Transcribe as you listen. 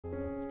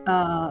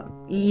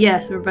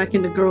Yes, we're back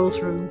in the girls'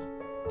 room.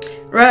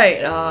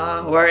 Right,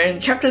 we're in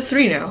chapter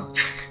 3 now.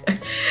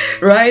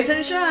 Rise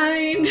and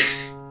shine!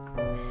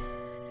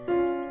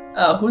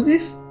 Who's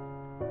this?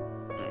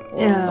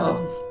 Yeah.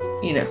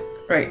 Oh, Ina,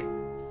 right.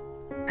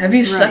 Have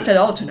you slept at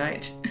all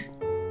tonight?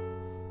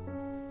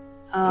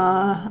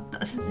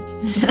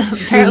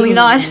 Apparently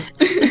not.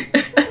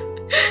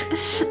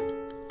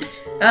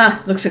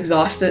 Looks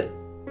exhausted.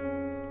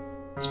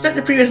 Spent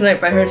the previous night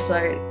by her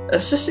side,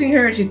 assisting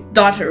her to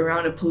dot her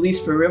around the police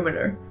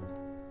perimeter.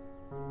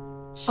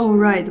 Oh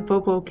right, the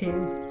Popo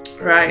came.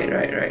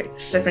 Right.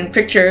 Sniffing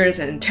pictures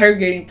and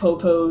interrogating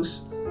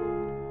Popos.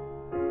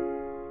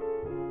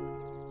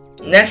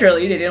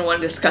 Naturally, they didn't want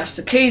to discuss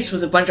the case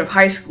with a bunch of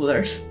high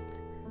schoolers.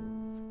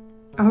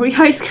 Are we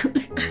high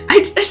schoolers?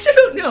 I still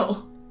don't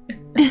know.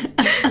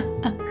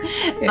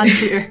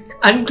 Unclear.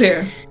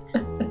 Unclear.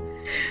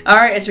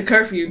 Alright, it's a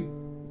curfew.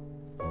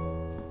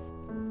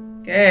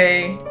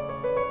 Okay.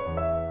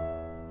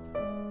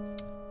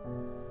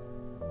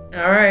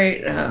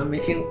 Alright,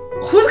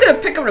 who's gonna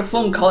pick up the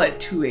phone call at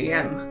 2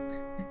 a.m.?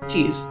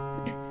 Jeez.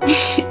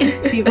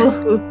 People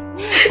who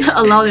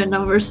allow their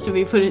numbers to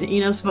be put in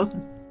Ina's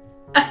phone.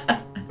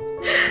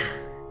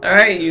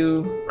 Alright,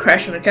 you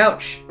crash on the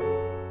couch.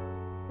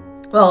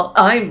 Well,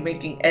 I'm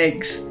making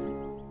eggs.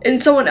 In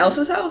someone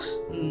else's house?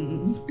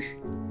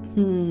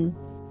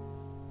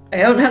 I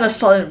haven't had a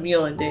solid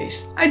meal in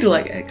days. I do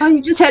like eggs. Oh, you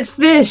just had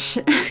fish!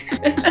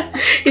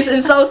 He's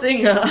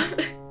insulting a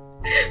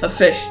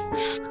fish.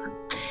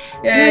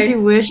 As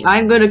you wish,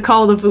 I'm gonna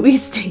call the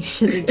police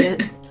station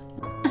again.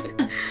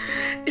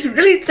 If you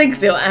really think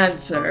they'll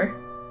answer.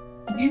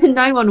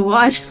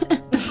 911.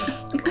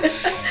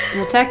 An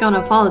attack on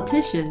a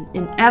politician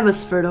in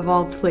Abbotsford of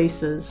all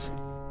places.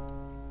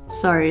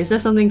 Sorry, is there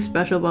something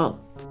special about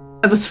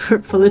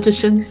Abbotsford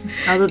politicians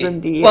other than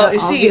the well, you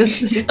obvious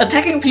see,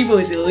 attacking people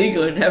is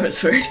illegal in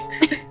Abbotsford.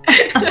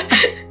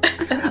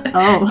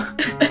 Oh.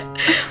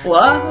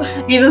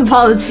 What? Even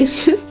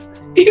politicians?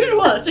 Even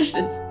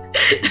politicians.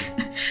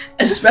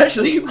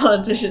 Especially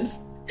politicians.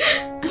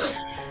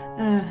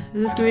 This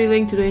is going to be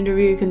linked to the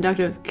interview you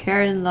conducted with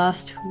Karen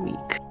last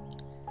week.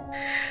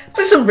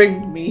 Please don't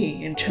bring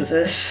me into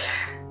this.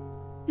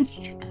 It's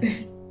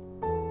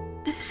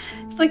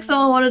like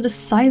someone wanted to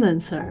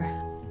silence her.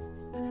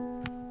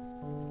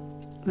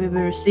 We've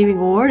been receiving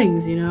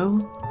warnings, you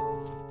know.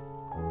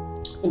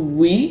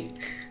 We?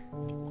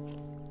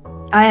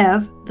 I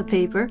have the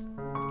paper.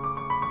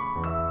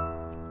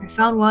 I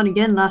found one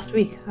again last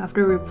week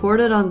after we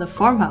reported on the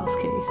farmhouse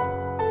case.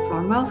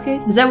 Farmhouse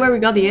case? Is that where we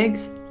got the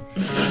eggs?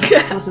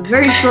 It was a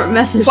very short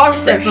message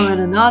sent from an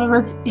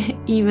anonymous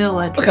email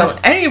address. Okay,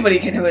 anybody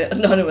can have an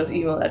anonymous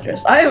email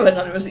address. I have an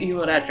anonymous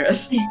email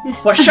address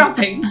for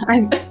shopping.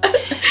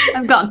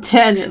 I've got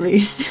 10 at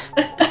least.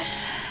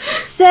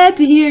 Sad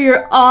to hear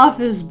your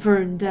office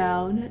burned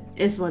down,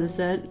 is what it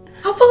said.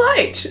 How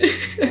polite!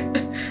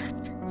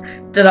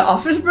 Did the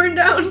office burn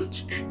down?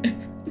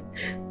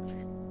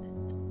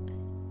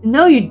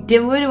 No, you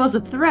dimwit, it was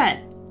a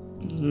threat.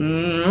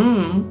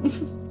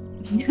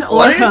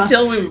 Why didn't you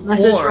tell me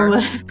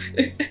before?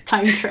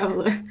 Time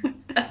traveler.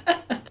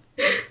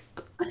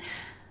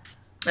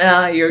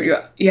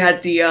 You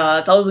had the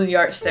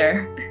 1,000-yard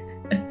stare.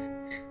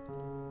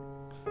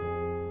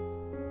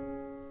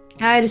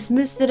 I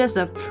dismissed it as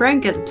a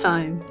prank at the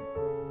time.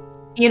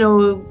 You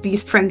know,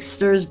 these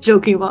pranksters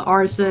joking about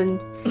arson.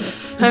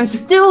 I'm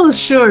still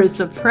sure it's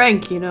a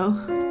prank, you know.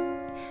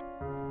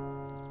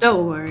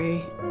 Don't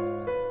worry.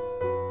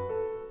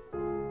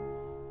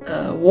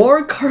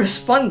 War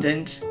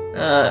correspondent?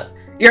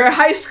 You're a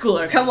high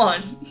schooler, come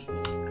on!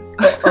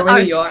 Or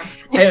maybe you are.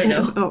 I don't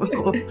know.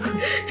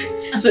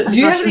 So, do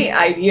you have any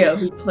idea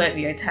who planned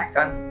the attack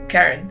on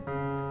Karen?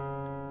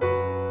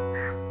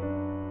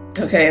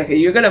 Okay,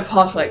 you're gonna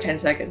pause for like 10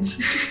 seconds.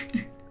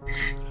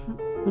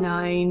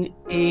 9,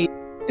 8...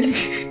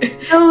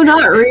 No,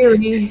 not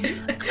really.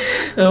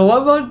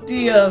 What about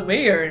the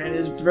mayor and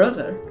his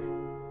brother?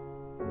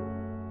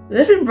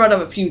 They've been brought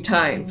up a few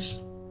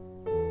times.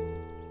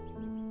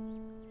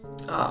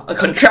 A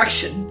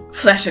contraction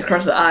flashed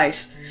across the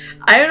eyes.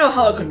 I don't know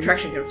how a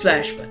contraction can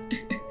flash, but...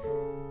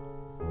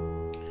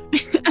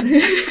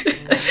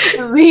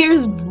 The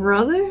mayor's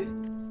brother?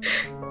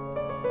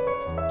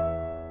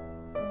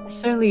 There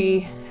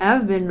certainly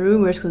have been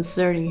rumors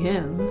concerning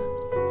him.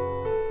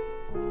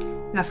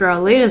 After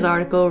our latest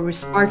article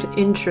sparked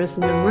interest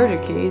in the murder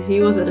case, he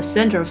was at the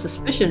center of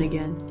suspicion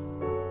again.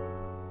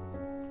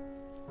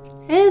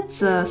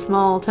 It's a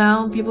small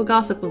town, people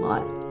gossip a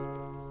lot.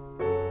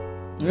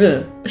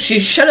 Ugh. She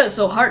shuddered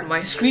so hard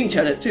my screen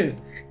shuddered too.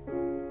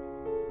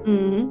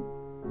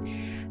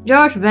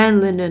 George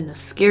Van Linden, a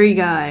scary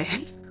guy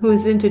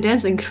who's into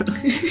dancing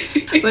girls.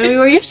 When we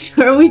were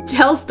younger, we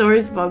tell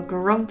stories about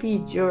Grumpy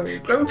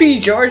George. Grumpy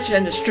George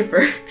and the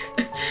stripper.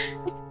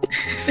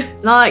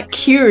 It's not like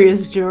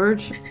Curious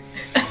George.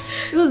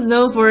 He was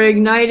known for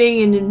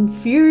igniting an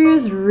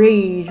infurious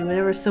rage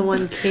whenever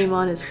someone came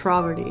on his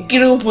property.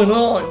 Get off my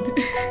lawn!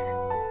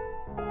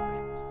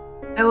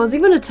 There was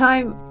even a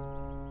time...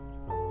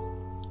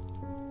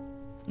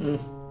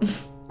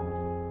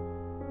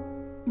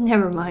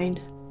 Never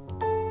mind.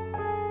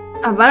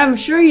 But I'm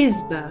sure he's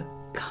the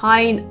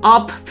kind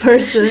op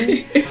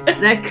person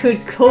that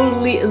could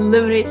totally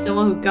eliminate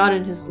someone who got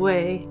in his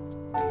way.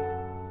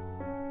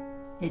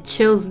 It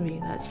chills me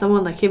that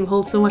someone like him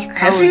holds so much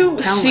power. Have you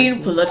seen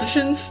like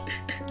politicians?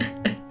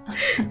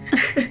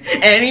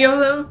 Any of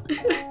them?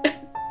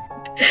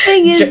 The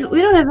thing is,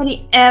 we don't have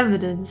any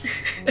evidence.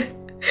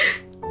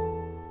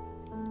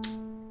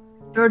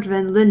 George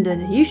Van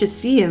Linden, you should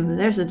see him.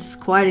 There's a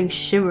disquieting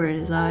shimmer in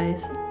his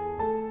eyes.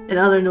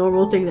 Another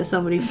normal thing that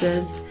somebody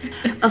says.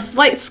 A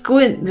slight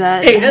squint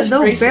that,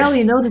 though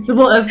barely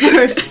noticeable at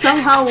first,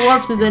 somehow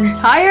warps his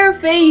entire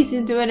face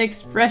into an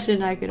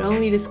expression I could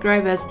only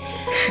describe as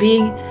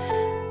being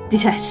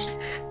detached.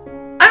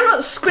 I'm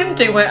not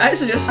squinting, my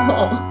eyes are just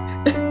small.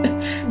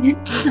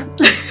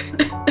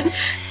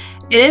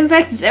 It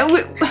infects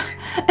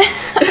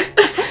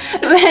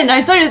Man,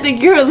 I started to think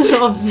you're a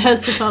little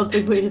obsessed about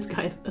the greatest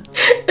guy.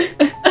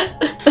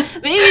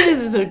 Maybe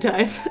this is her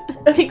type.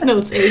 Take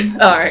notes, Abe.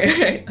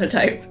 Alright, her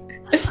type.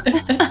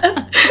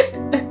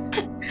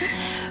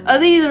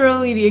 These are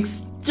only the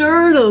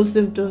external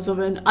symptoms of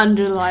an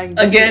underlying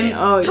disease. Again,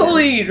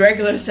 totally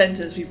regular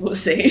sentence people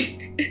say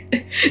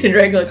in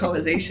regular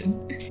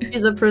conversation.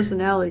 He's a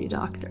personality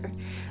doctor.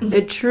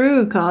 The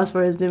true cause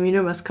for his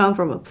demeanor must come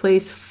from a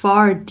place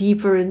far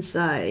deeper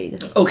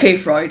inside. Okay,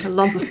 Freud. A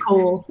lump of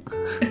coal.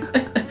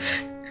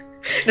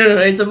 No,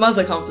 it's a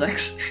mother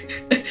complex.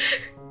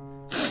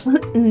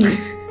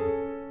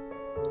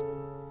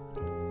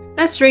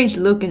 That strange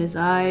look in his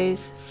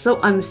eyes,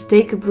 so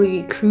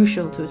unmistakably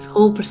crucial to his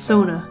whole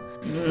persona.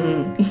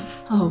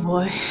 Oh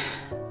boy.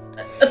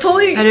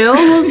 Totally. And it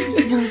almost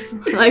feels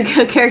like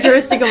a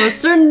characteristic of a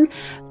certain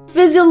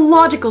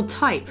physiological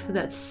type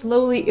that's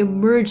slowly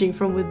emerging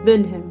from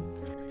within him.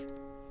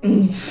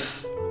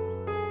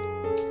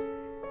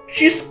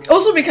 She's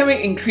also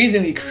becoming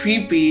increasingly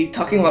creepy,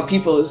 talking about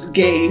people's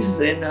gaze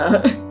in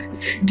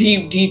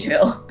deep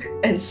detail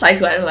and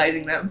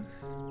psychoanalyzing them.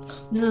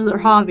 This is her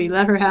hobby,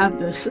 let her have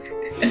this.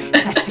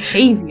 That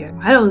behavior,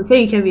 I don't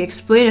think can be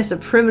explained as a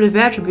primitive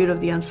attribute of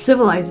the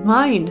uncivilized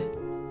mind.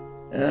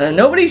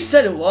 Nobody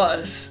said it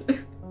was.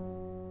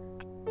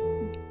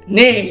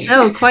 Nay,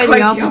 no, quite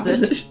the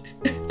opposite.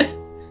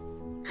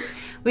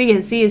 We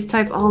can see his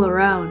type all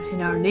around,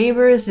 in our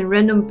neighbors, in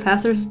random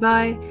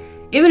passersby,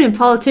 even in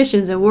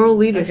politicians and world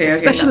leaders,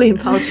 especially in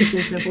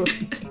politicians and world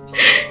leaders.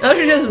 Now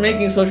she's just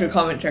making social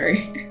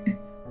commentary.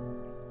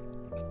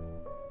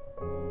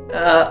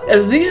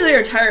 If these are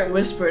your tyrant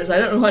whispers, I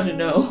don't want to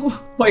know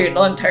what your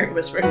non-tyrant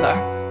whispers are.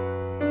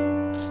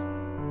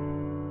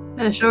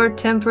 A short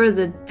temper,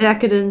 the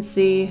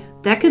decadency.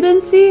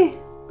 Decadency?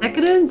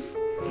 Decadence?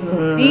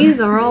 These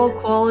are all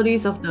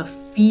qualities of the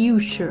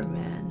future,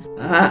 man.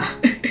 Ah,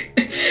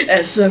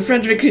 as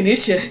Friedrich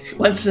Nietzsche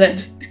once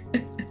said.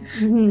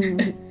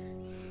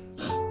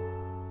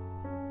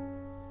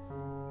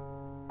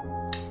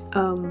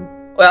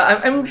 Well,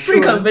 I'm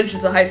pretty convinced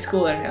she's a high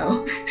schooler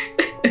now.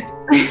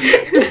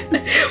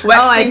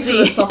 Waxing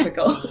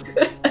philosophical.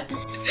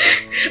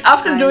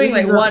 After doing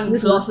like one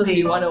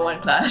philosophy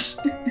 101 class.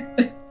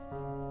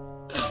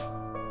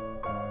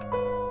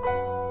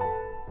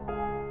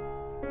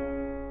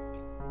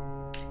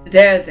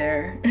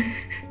 There.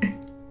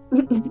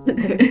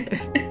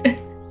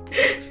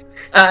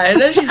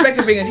 And then she's back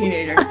to being a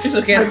teenager. She's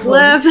looking at her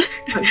phone.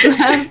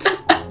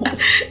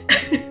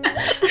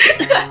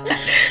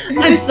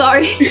 I'm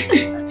sorry.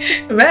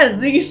 Man,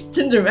 these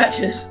Tinder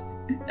matches.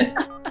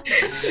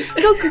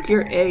 Go cook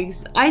your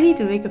eggs. I need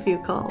to make a few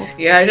calls.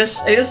 Yeah, I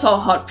just saw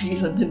Hot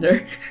Peas on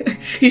Tinder.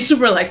 He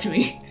super liked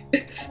me.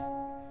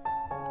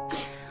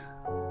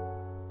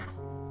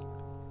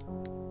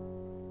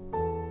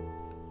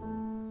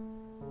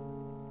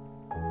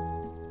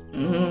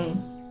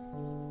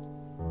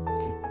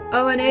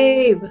 Oh, and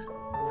Abe,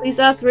 please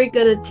ask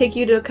Rika to take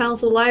you to the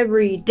council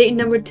library. Date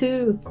number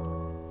 2.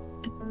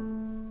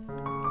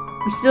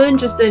 I'm still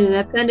interested in an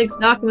appendix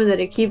document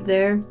that I keep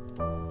there.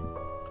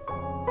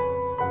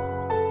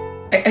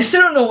 I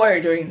still don't know why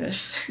you're doing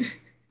this.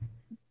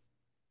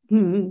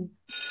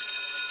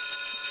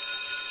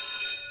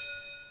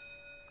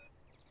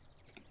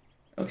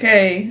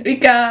 Okay,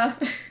 Rika!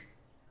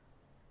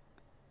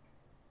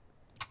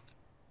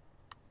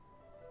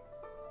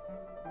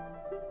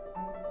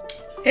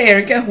 Hey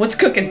Erika, what's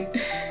cooking?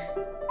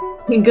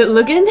 Good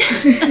looking?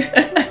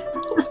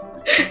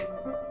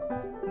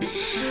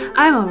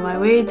 I'm on my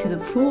way to the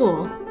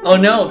pool. Oh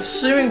no,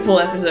 swimming pool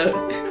episode.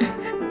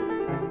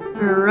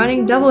 We're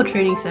running double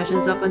training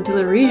sessions up until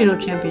the regional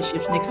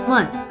championships next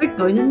month. We're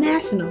going to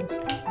nationals.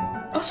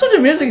 Also, the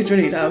music is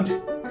really loud.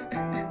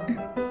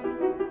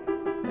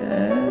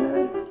 Yeah.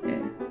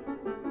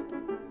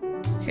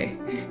 Okay.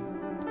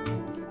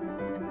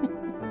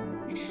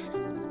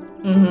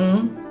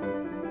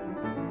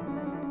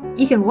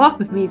 You can walk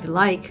with me if you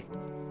like.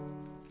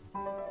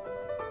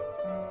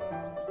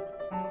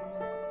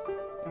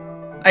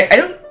 I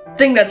don't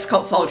think that's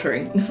called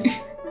faltering.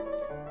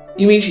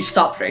 You mean she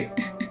stopped, right?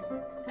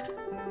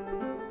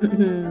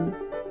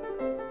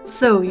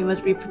 So, you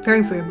must be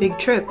preparing for your big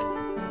trip.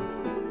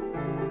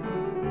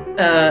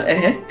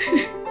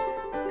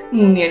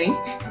 Nanny?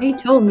 He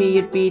told me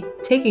you'd be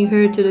taking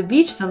her to the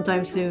beach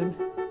sometime soon.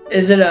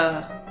 Is it,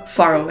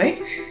 far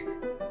away?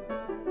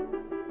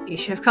 You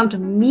should have come to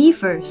me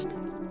first.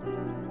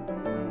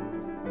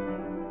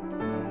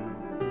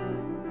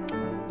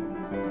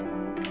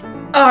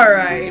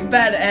 Alright,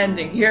 bad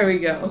ending. Here we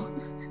go.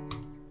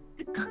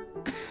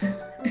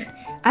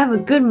 I have a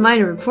good mind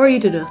to report you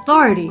to the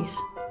authorities.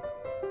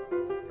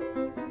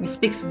 It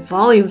speaks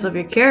volumes of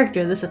your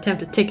character, this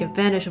attempt to take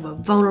advantage of a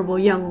vulnerable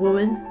young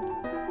woman.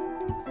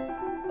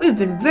 We've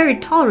been very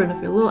tolerant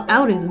of your little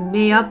outings with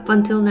May up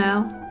until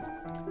now.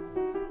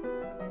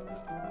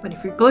 But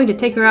if you're going to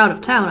take her out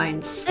of town, I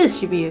insist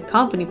she be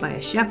accompanied by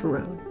a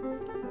chaperone.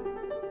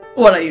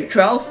 What are you,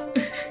 12?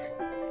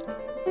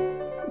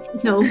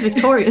 No,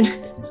 Victorian.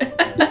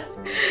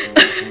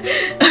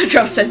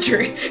 12th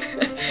century.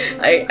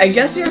 I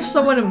guess you have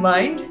someone in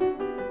mind?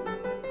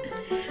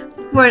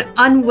 For an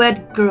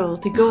unwed girl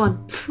to go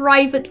on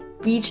private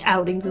beach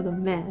outings with a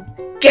man.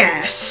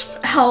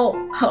 Gasp! How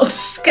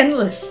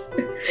scandalous.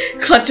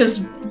 Clutches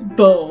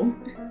bow.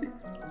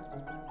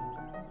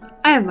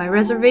 I have my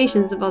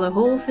reservations about the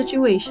whole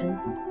situation.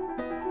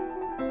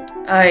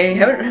 I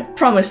haven't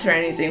promised her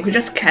anything, we could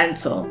just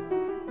cancel.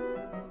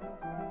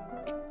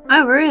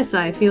 However, as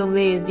I feel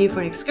May is due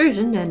for an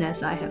excursion, and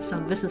as I have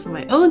some business of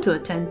my own to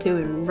attend to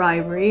in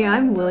Rivalry,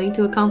 I'm willing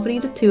to accompany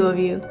the two of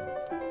you.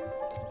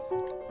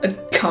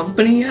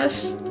 Accompany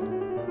us?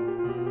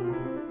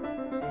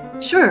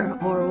 Sure,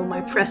 or will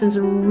my presence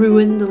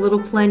ruin the little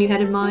plan you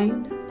had in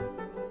mind?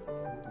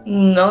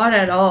 Not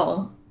at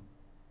all.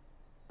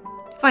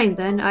 Fine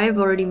then, I have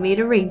already made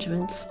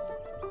arrangements.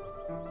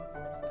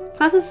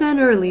 Classes end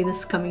early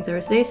this coming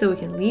Thursday, so we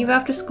can leave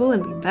after school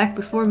and be back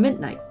before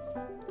midnight.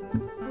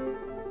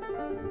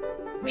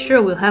 I'm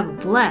sure we'll have a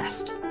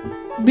blast.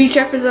 Beach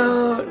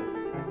episode!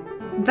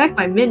 Back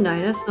by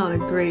midnight, that's not a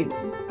great...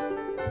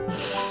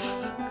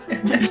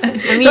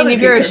 I mean,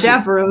 if you're a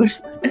chaperone.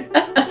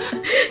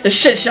 The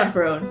shit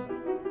chaperone.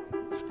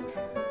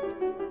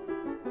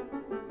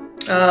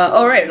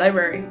 Alright,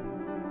 library.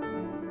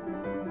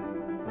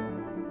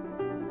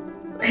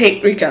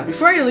 Hey, Rika,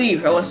 before I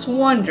leave, I was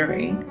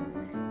wondering...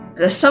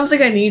 There's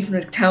something I need from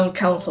the town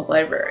council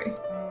library.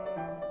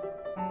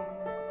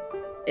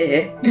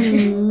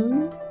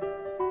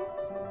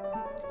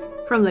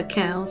 From the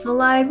council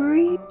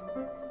library?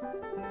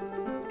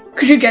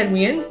 Could you get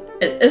me in?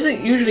 It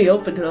isn't usually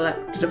open to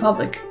the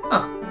public.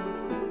 Huh.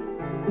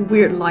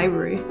 Weird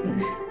library.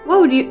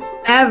 What would you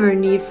ever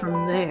need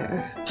from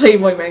there?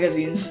 Playboy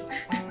magazines.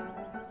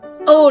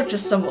 Oh,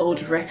 just some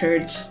old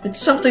records. It's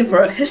something for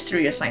a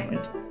history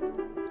assignment.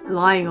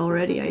 Lying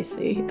already, I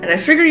see. And I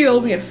figure you owe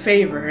me a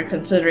favor,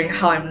 considering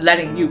how I'm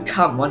letting you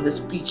come on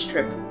this beach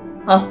trip.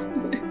 Huh?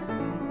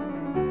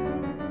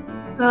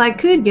 Well, I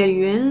could get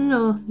you in,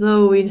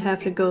 although we'd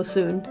have to go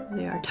soon.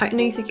 They are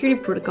tightening security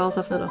protocols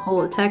after the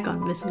whole attack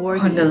on Miss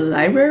Ward. On the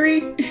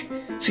library?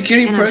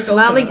 Security and protocols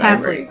I'm on the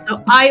library. library.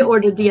 So I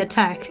ordered the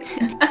attack.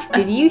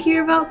 Did you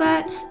hear about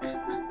that?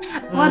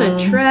 What a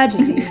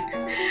tragedy.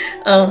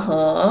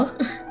 Uh-huh.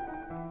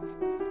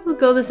 We'll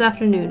go this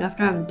afternoon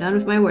after I'm done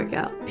with my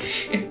workout.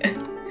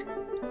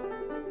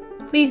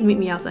 Please meet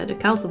me outside the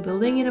council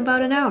building in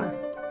about an hour.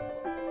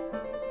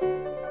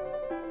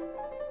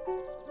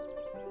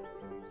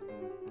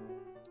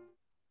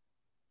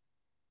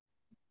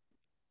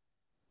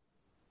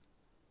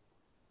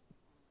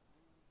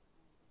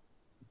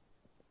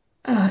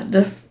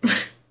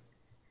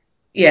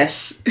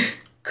 Yes.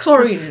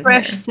 Chlorine.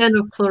 Fresh scent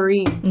of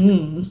chlorine.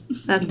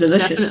 That's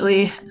delicious.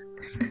 Definitely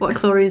what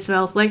chlorine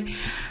smells like.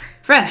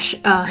 Fresh.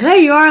 There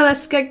you are,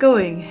 let's get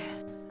going.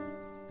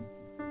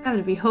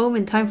 Having to be home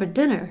in time for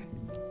dinner.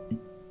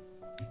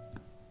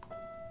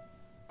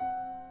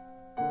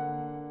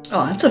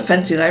 Oh, that's a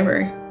fancy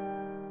library.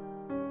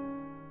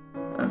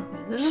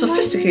 Is it a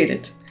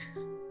Sophisticated.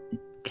 library?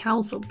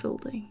 Council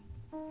building.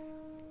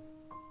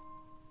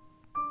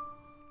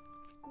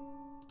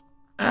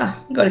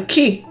 Got a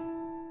key.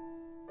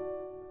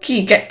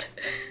 Key, get.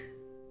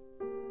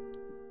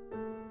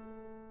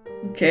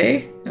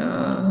 Okay,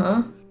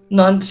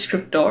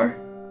 nondescript door.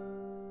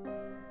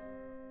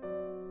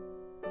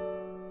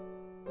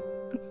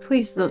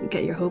 Please don't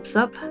get your hopes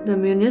up. The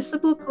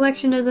municipal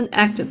collection isn't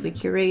actively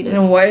curated.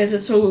 And why is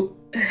it so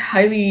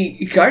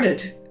highly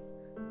guarded?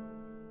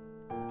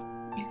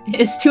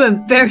 It's too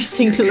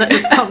embarrassing to let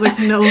the public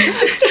know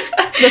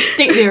the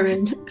state they're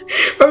in.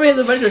 Probably has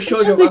a bunch of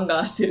shoujo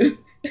mangas too.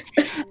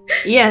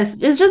 Yes,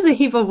 it's just a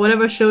heap of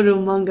whatever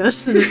shoujo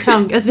mangas the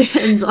town gets their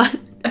hands on.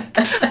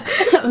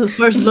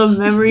 First love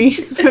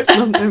memories. First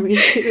love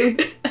memories too.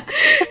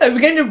 I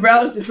began to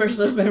browse the first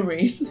love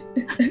memories.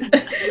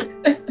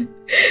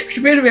 She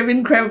appeared to have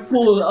been crammed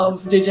full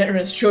of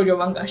degenerate shoujo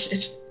manga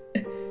shit.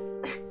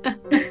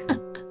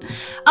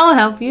 I'll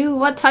help you.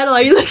 What title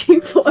are you looking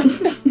for?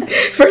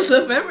 First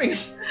love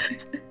memories.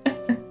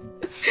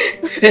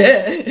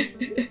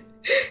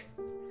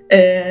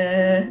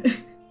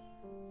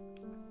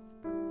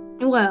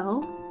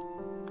 Well,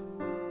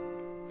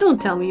 don't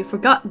tell me you've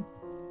forgotten.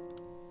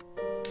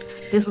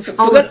 This was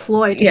all a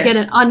ploy to get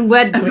an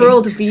unwed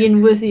girl to be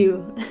in with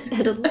you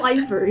at a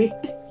library.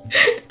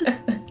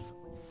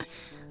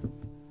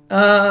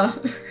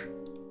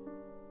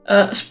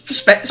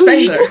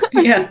 Spengler,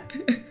 yeah.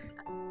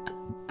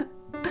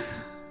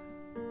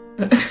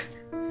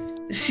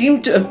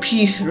 Seemed to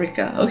appease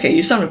Rika. Okay,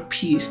 you sound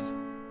appeased.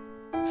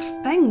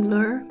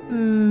 Spengler?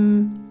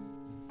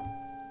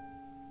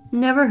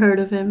 Never heard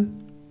of him.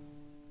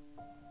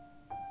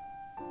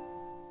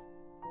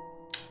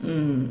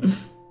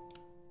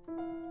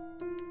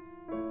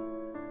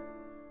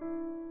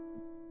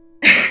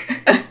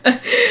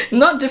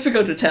 Not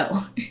difficult to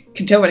tell.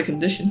 Can tell by the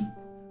condition.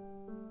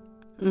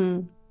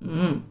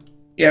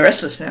 You're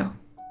restless now.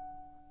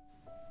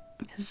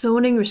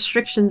 Zoning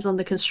restrictions on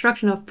the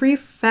construction of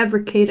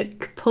prefabricated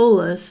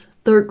cupolas,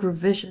 3rd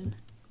revision.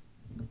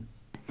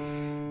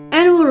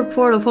 Annual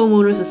report of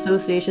Homeowners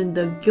Association,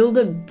 the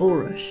Gilded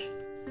Bulrush.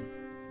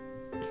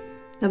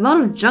 The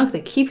amount of junk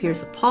they keep here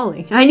is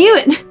appalling. I knew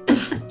it!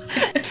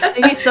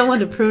 They need someone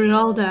to prune it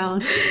all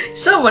down.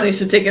 Someone needs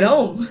to take it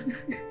home.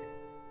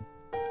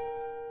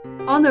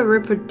 On the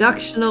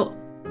reproductive,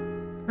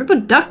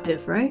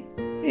 right?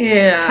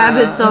 Yeah.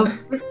 Habits of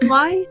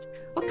flies?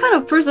 What kind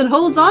of person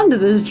holds on to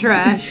this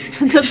trash?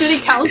 The city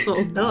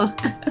council, duh.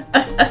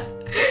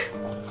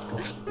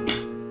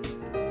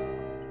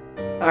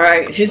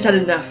 Alright, she's had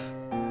enough.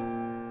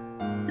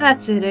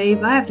 That's it,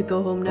 Abe. I have to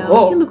go home now.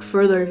 Whoa. You can look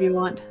further if you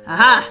want.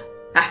 Aha!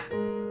 Ah.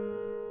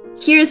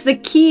 Here's the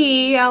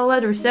key. I'll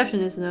let the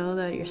receptionist know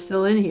that you're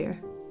still in here.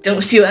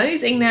 Don't steal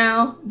anything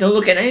now. Don't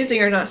look at anything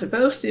you're not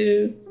supposed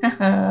to.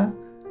 Haha.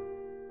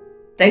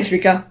 Thanks,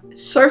 Rika.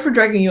 Sorry for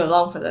dragging you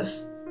along for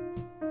this.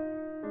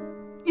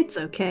 It's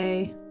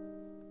okay.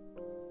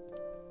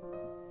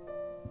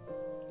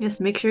 Just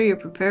make sure you're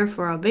prepared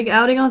for our big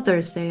outing on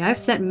Thursday. I've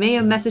sent May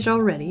a message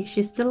already.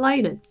 She's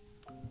delighted.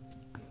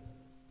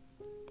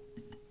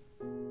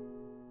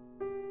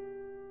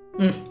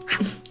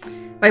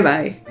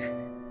 Bye-bye.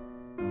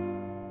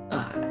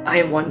 I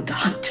am one to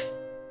hunt.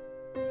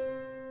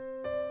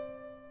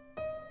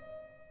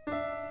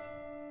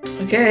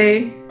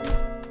 Okay.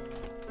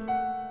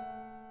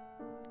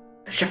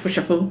 Shuffle,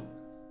 shuffle.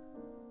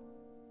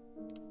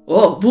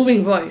 Whoa,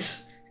 booming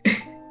voice.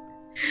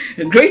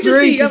 Great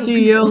to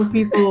see young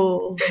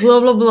people. Blah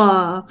blah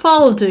blah.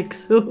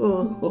 Politics. An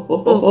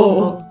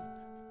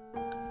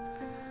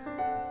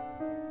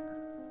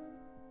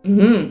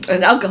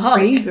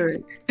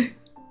alcoholic.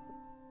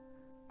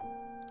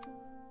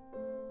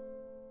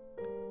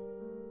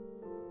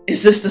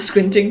 Is this the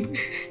squinting?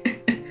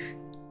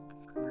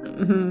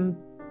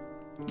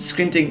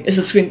 Squinting. It's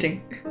a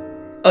squinting.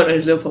 Oh no,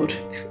 it's Leopold.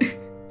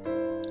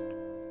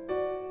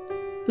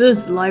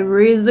 This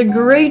library is the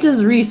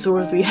greatest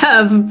resource we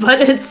have,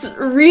 but it's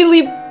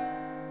really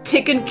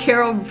taken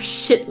care of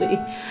shitly.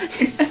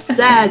 It's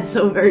sad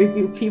so very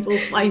few people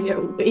find their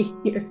way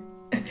here.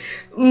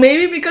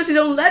 Maybe because you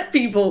don't let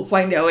people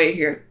find their way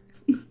here.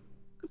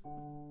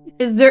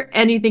 Is there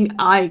anything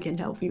I can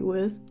help you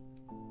with?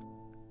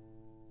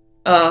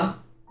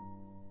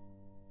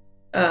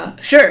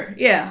 Sure,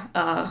 yeah,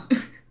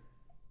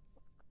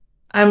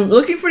 I'm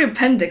looking for the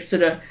appendix to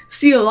the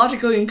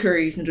Theological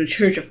Inquiries into the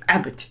Church of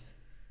Abbot.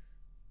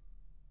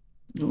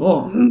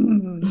 Oh.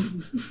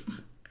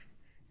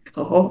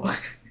 Oh.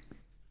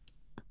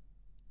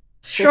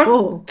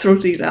 Short,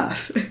 throaty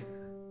laugh.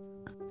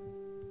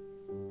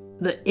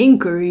 The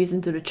inquiries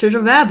into the Church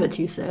of Abbot,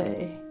 you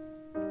say?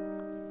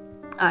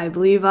 I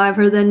believe I've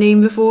heard that name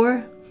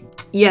before.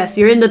 Yes,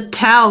 you're in the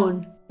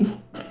town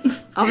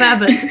of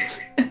Abbot.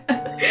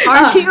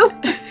 Aren't you?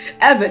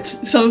 Abbott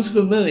sounds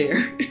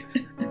familiar.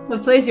 The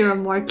place you're a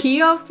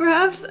marquis of,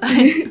 perhaps?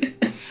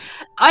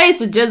 I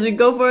suggest we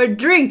go for a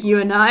drink, you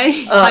and I,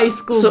 high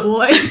school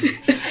boy.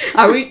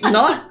 Are we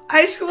not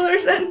high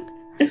schoolers then?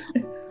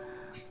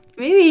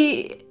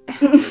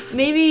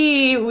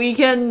 Maybe we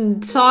can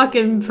talk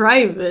in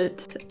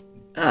private.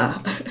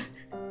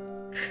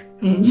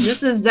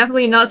 This is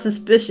definitely not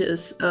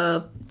suspicious.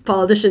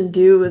 Politician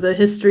do with a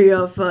history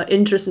of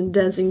interest in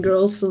dancing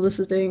girls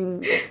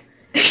soliciting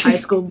high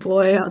school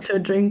boy out to a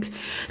drink.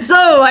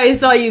 So I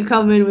saw you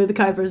come in with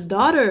Kuiper's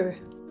daughter.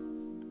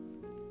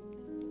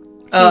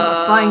 She's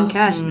a fine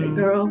catch, the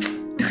girl.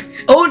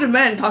 Older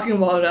man talking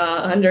about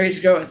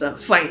underage girl as a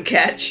fine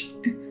catch.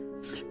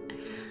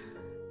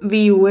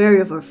 Be wary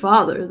of her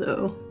father,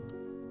 though.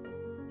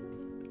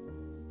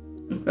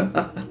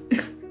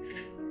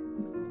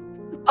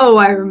 Oh,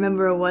 I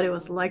remember what it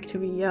was like to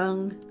be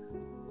young.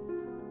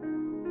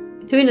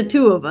 Between the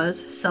two of us,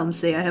 some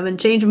say I haven't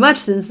changed much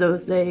since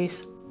those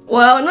days.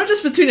 Well, not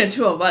just between the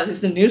two of us, it's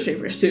the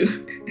newspapers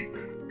too.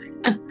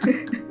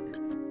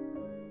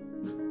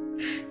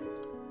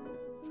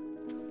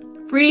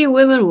 Pretty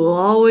women will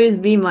always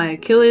be my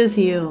Achilles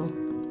heel.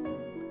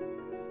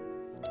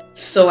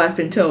 So I've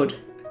been told.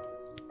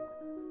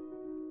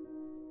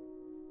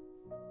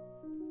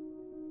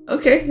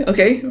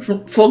 Okay,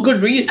 for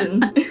good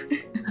reason.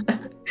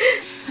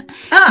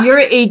 You're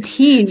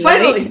 18,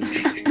 finally,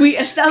 right? We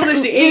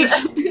established the age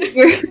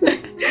You're,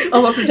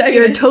 of a you're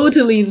protagonist.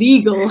 totally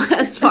legal,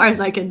 as far as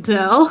I can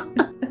tell.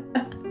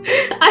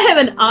 I have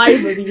an eye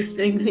for these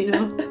things, you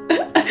know.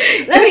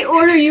 Let me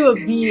order you a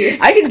beer.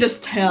 I can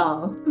just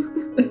tell.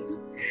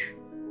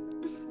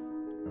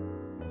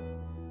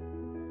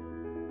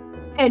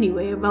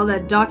 Anyway, about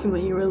that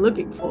document you were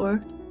looking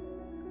for.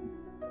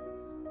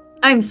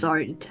 I'm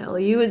sorry to tell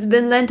you, it's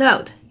been lent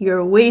out.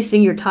 You're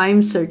wasting your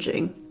time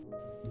searching.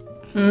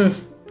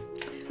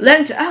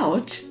 Lent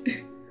out?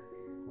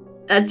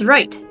 That's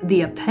right.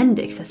 The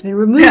appendix has been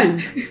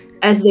removed,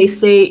 as they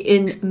say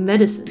in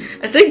medicine.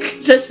 I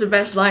think that's the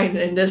best line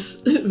in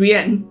this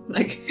VN,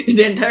 like in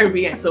the entire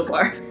VN so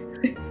far.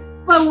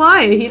 But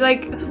why? He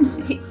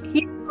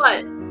what?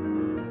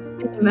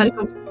 In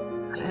medical?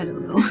 I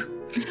don't know.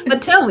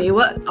 But tell me,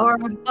 what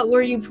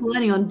were you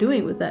planning on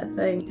doing with that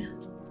thing?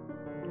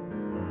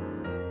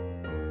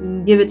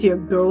 Give it to your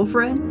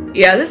girlfriend?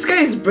 Yeah, this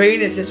guy's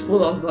brain is just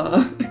full of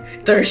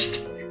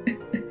thirst.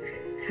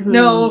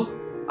 No,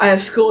 I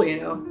have school, you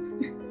know.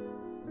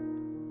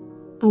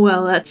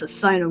 Well, that's a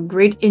sign of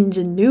great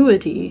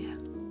ingenuity.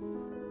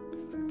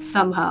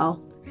 Somehow.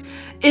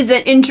 It's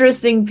an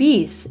interesting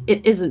piece.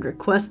 It isn't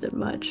requested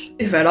much.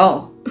 If at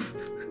all.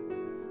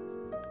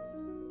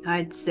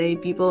 I'd say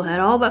people had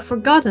all but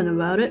forgotten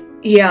about it.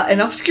 Yeah,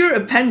 an obscure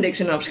appendix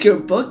in an obscure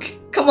book?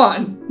 Come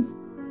on.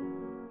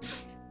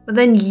 But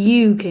then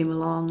you came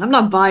along. I'm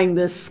not buying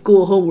this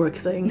school homework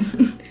thing.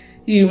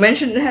 You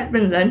mentioned it had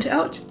been lent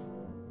out?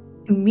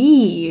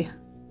 Me.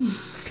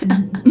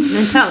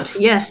 Lent out,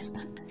 yes.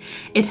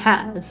 It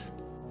has.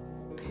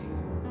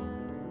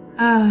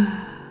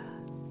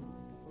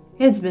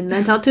 It's been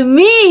lent out to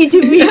me,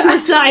 to be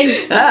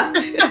precise.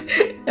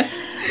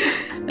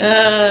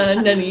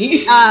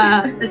 Nani?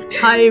 It's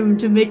time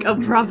to make a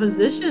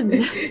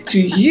proposition. To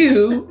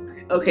you?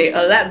 Okay,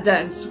 a lap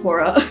dance for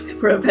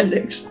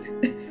appendix.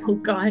 Oh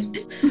god.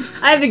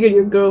 I figured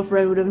your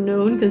girlfriend would have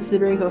known,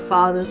 considering her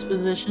father's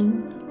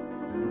position.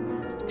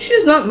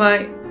 She's not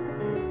my...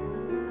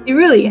 He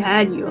really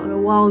had you on a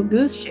wild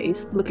goose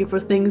chase, looking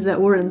for things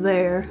that weren't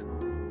there.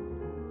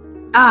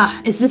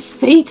 Ah, is this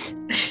fate?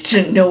 She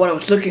didn't know what I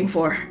was looking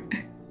for.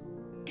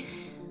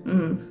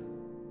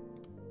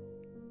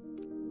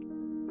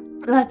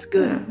 That's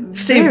good.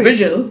 Stay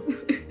vigil.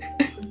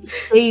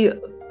 Stay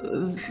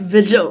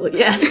vigil,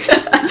 yes.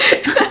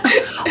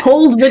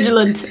 Hold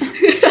vigilant.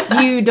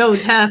 You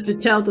don't have to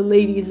tell the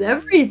ladies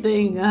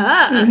everything,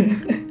 huh?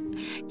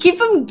 Keep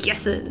them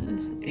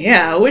guessing.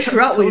 Yeah, which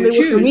route will you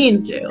choose? For me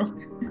in jail.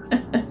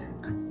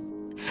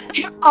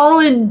 You're all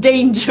in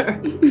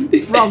danger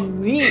from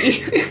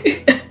me.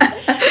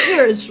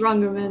 You're a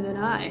stronger man than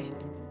I.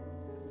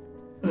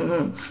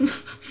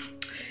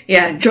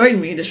 Yeah,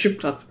 join me in the strip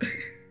club.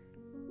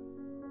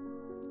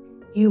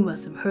 You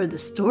must have heard the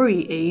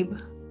story, Abe.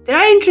 Did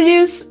I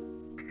introduce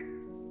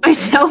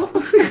myself?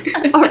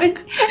 Already?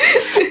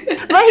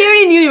 Well, he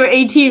already knew you were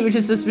 18, which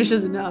is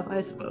suspicious enough,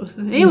 I suppose.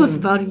 It was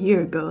about a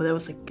year ago. There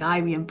was a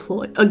guy we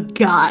employed. A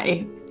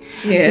guy.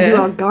 Yeah. To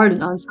do our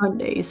garden on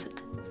Sundays.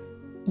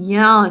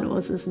 Jan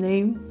was his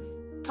name.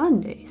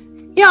 Sundays.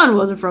 Jan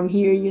wasn't from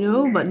here, you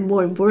know, but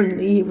more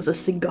importantly, he was a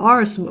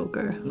cigar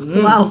smoker.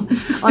 Wow,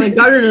 on a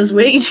gardener's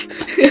wage.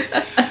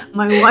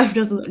 My wife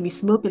doesn't let me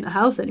smoke in the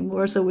house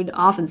anymore, so we'd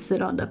often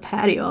sit on the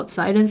patio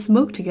outside and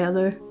smoke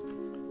together.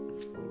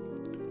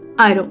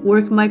 I don't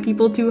work my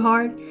people too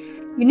hard.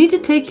 You need to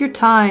take your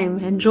time,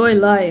 enjoy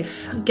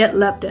life, get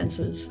lap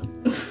dances.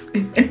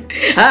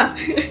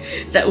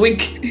 That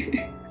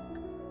wink.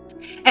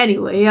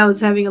 Anyway, I was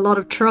having a lot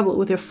of trouble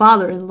with your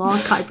father-in-law,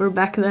 Kuiper,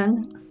 back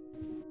then.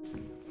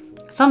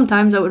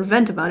 Sometimes I would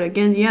vent about it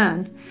against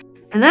Jan,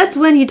 and that's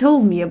when he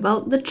told me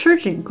about the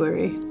church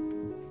inquiry.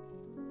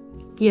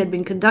 He had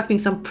been conducting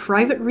some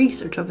private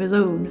research of his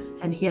own,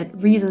 and he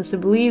had reasons to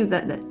believe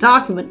that that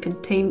document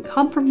contained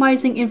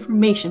compromising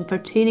information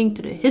pertaining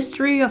to the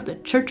history of the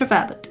Church of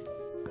Abbott.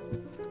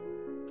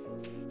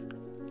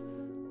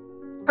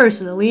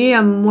 Personally,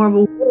 I'm more of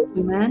a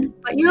worldly man,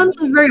 but Jan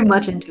was very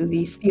much into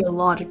these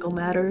theological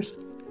matters.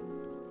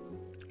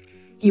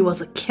 He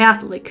was a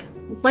Catholic,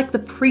 like the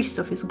priests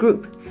of his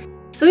group,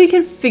 so you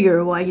can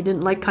figure why he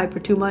didn't like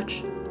Kuiper too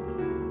much.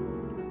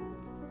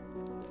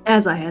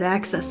 As I had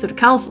access to the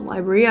council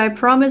library, I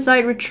promised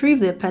I'd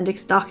retrieve the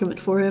appendix document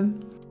for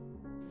him.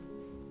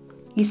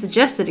 He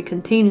suggested it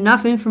contained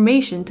enough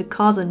information to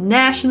cause a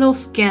national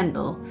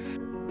scandal,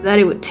 that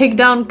it would take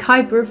down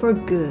Kuiper for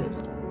good.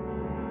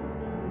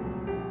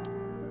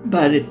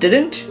 But it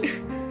didn't?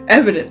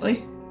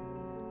 Evidently.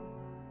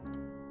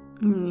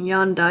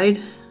 Jan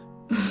died.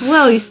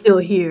 Well, he's still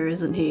here,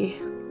 isn't he?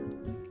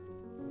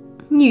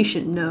 You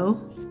should know.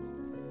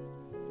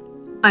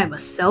 I'm a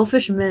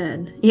selfish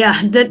man.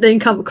 Yeah, that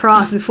didn't come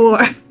across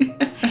before.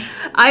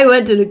 I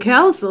went to the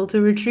council to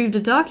retrieve the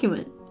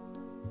document.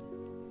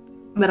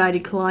 But I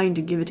declined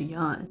to give it to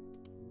Jan.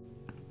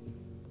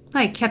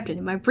 I kept it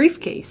in my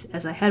briefcase,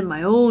 as I had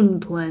my own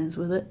plans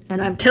with it.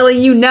 And I'm telling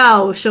you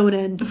now,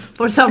 Shonen,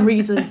 for some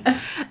reason.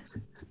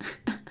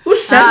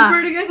 Who's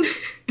Sanford again?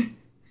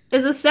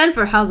 It's a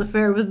Sanford House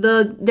affair with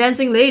the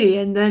dancing lady,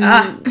 and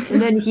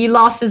then he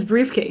lost his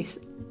briefcase.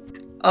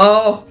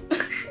 Oh.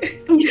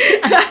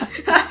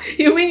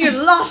 You mean you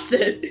lost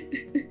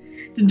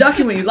it? The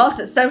document you lost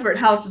at Sanford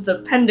House is the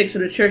appendix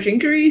of the church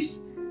inquiries?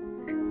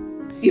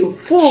 You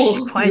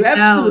fool! You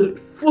absolute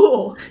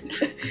fool!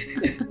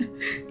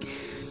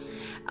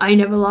 I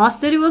never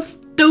lost it, it was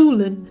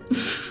stolen.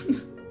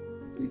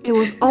 It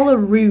was all a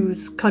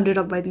ruse conjured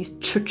up by these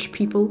church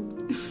people.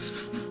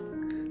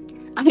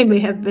 I may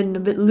have been a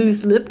bit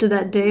loose-lipped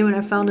that day when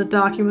I found the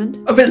document.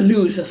 A bit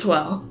loose as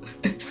well.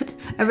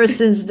 Ever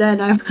since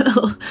then, I've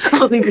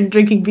only been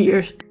drinking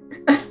beer.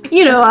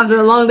 You know, after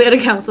a long day at the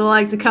council,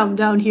 I like to come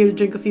down here to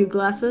drink a few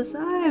glasses.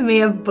 I may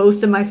have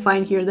boasted my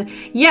find here.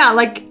 Yeah,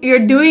 like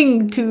you're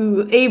doing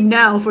to Abe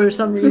now for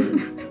some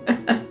reason.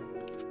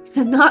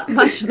 Not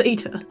much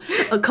later,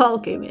 a call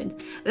came in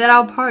that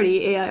our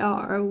party,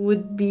 AIR,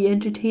 would be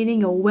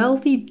entertaining a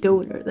wealthy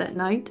donor that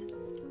night.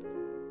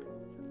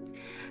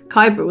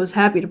 Kuiper was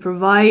happy to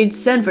provide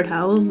Sanford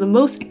House, the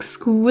most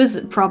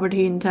exquisite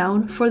property in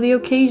town, for the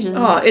occasion.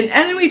 Oh, in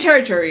enemy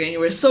territory, and you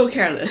were so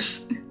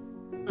careless.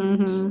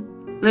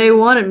 They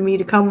wanted me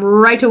to come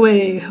right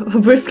away,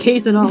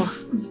 briefcase and all.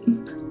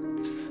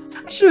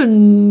 I should have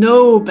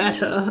known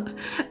better,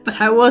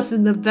 but I was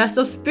in the best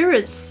of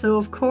spirits, so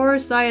of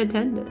course I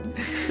attended.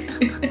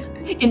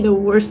 In the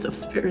worst of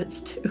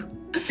spirits, too.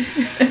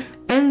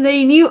 And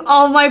they knew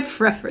all my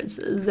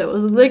preferences. There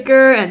was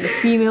liquor and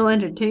female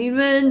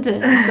entertainment,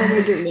 and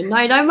somewhere during the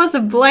night I must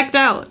have blacked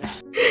out.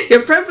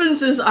 Your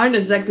preferences aren't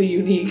exactly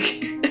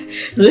unique.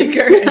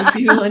 Liquor and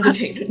female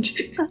entertainment.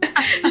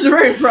 It's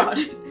very broad.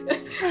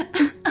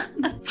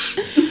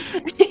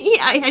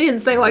 Yeah, I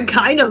didn't say what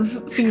kind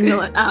of female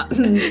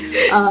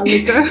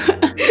liquor.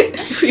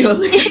 Female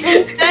liquor.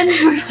 In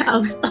Sanford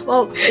House, of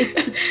all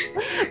places.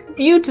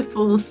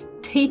 Beautiful,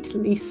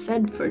 stately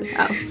Sanford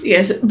House.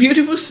 Yes,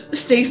 beautiful,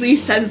 stately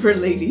Sanford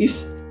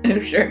ladies,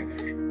 I'm sure.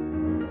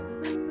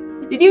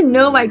 Did you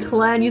know my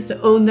clan used to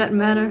own that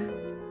manor?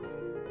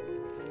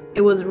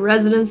 It was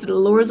residence to the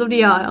Lords of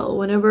the Isle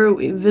whenever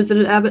we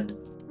visited Abbott.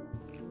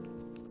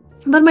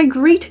 But my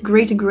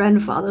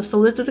great-great-grandfather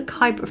sold it to the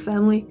Kuiper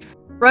family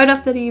right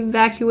after the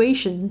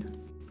evacuation.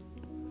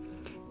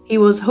 He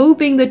was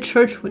hoping the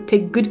church would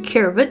take good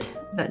care of it,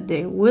 that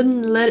they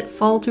wouldn't let it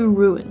fall to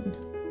ruin.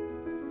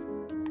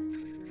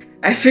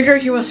 I figure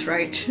he was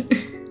right.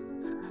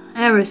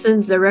 Ever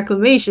since the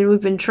reclamation,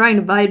 we've been trying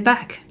to buy it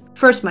back.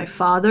 First my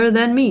father,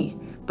 then me,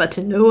 but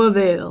to no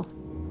avail.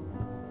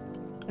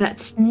 That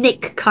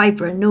snake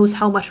Kuiper knows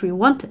how much we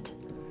want it.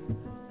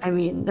 I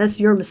mean, that's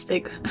your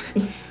mistake.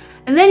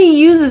 And then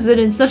he uses it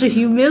in such a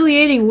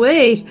humiliating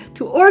way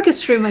to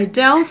orchestrate my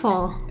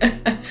downfall.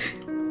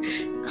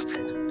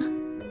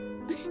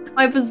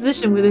 My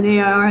position within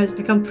AIR has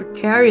become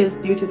precarious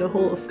due to the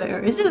whole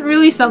affair. Is it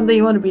really something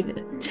you want to be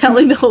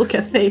telling the whole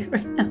cafe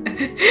right now?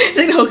 I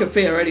think the whole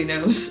cafe already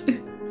knows.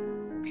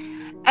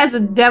 As a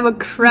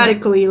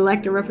democratically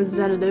elected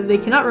representative, they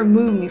cannot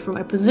remove me from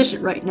my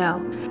position right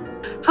now.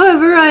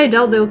 However, I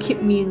doubt they'll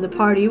keep me in the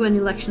party when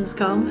elections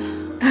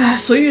come.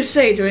 So you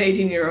say to an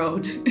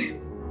 18-year-old.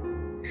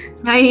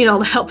 I need all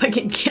the help I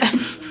can get.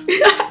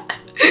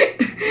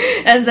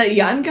 And that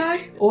Jan guy?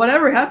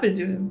 Whatever happened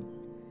to him?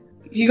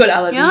 He got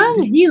elevated.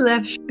 Jan? He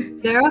left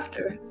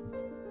thereafter.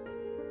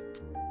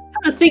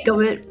 Come to think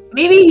of it,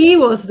 maybe he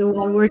was the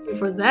one working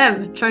for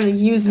them, trying to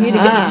use me to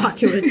get the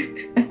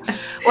document.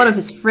 One of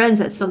his friends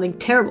had something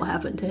terrible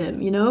happen to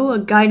him, you know? A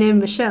guy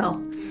named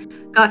Michel.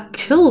 Got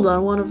killed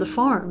on one of the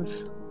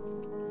farms.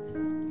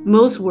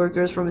 Most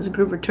workers from his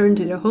group returned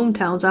to their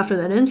hometowns after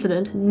that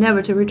incident,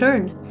 never to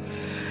return.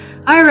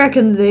 I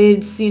reckon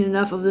they'd seen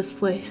enough of this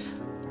place.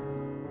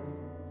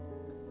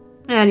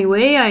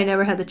 Anyway, I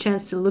never had the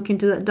chance to look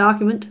into that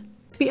document.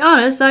 To be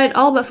honest, I'd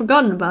all but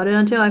forgotten about it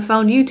until I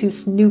found you two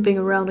snooping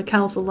around the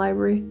council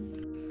library.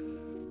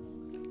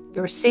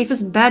 Your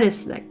safest bet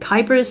is that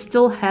Kuiper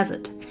still has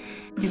it,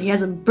 and he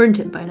hasn't burnt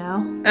it by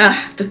now.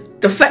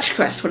 The fetch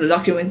quest for the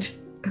document.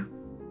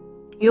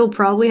 You'll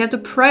probably have to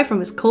pry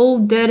from his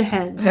cold, dead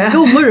hands.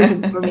 Go murder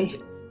him for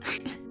me.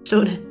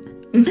 Shonen.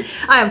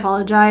 I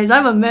apologize.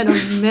 I'm a man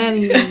of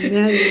many.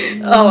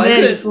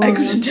 I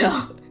couldn't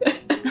tell.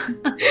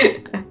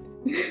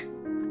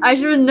 I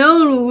should have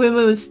known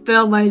women would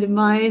spell my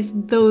demise.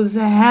 Those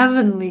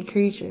heavenly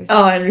creatures.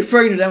 Oh, and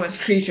referring to them as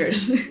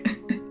creatures.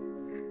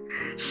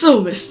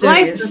 So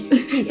mysterious. Life's a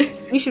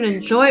feast. You should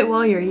enjoy it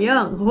while you're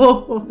young.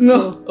 Whoa.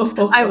 No.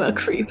 I'm a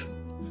creep.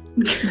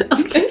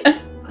 Okay.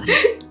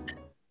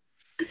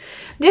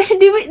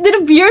 Did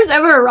the beers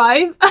ever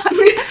arrive?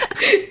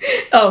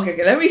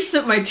 Okay, let me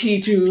sip my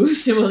tea to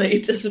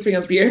simulate sipping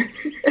a beer.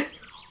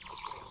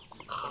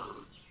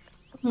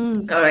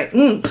 Alright,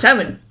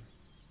 salmon.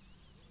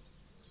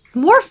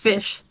 More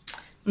fish.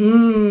 I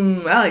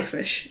like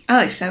fish. I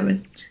like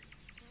salmon.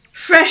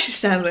 Fresh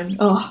salmon.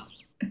 Oh.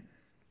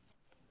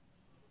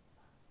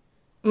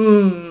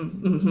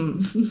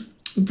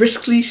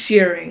 Briskly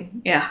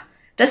searing. Yeah,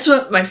 that's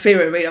what my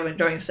favorite way of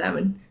enjoying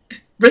salmon.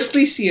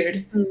 Briskly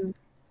seared.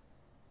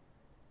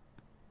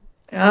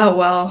 Oh,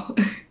 well.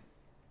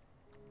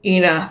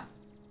 Ina.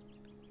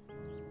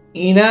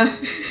 Ina?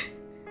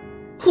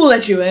 Who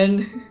let you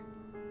in?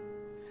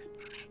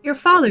 Your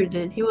father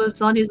did. He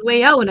was on his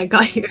way out when I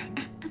got here.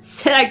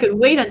 Said I could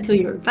wait until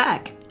you were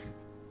back.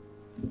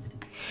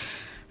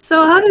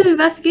 So how did the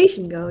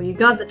investigation go? You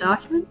got the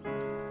document?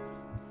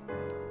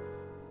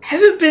 Have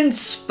you been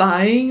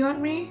spying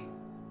on me?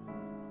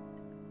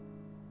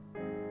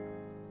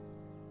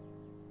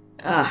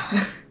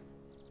 Ah.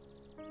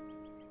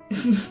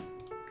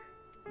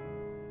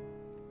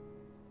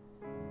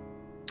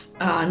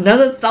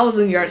 Another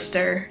 1,000 yard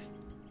stare.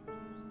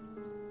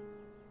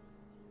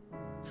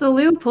 So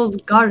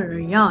Leopold's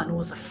gardener, Jan,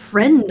 was a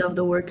friend of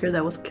the worker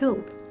that was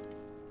killed.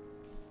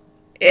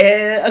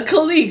 A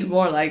colleague,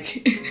 more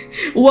like.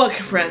 Work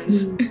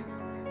friends.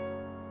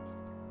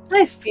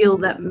 I feel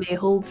that may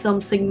hold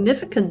some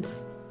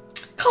significance.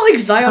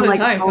 Colleagues die all the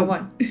time, come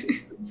on.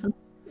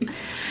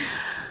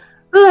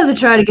 We'll have to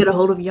try to get a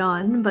hold of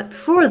Jan, but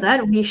before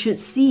that we should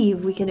see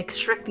if we can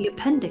extract the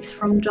appendix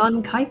from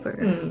John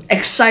Kuiper.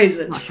 Excise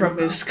it from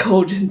his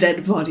cold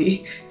dead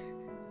body.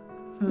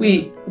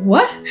 Wait,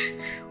 what?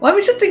 Why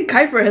would you think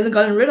Kuiper hasn't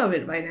gotten rid of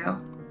it by now?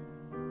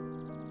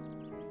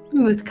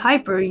 With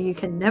Kuiper, you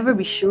can never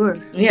be sure.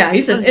 Yeah,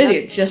 he's an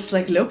idiot, just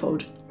like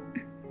Leopold.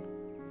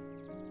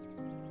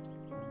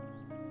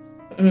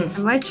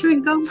 Am I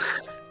chewing gum?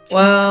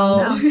 Well,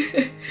 No.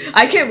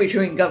 I can't be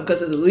chewing gum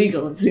because it's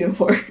illegal in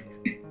Singapore.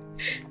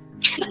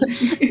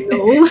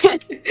 No,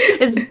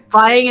 it's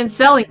buying and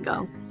selling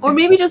gum. Or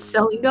maybe just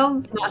selling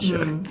gum? Not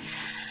sure.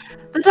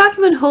 The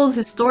document holds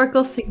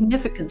historical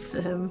significance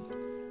to him.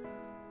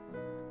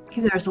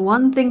 If there's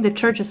one thing the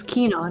church is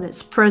keen on,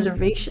 it's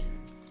preservation.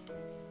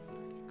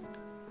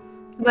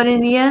 But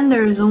in the end,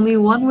 there is only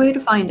one way to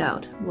find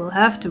out. We'll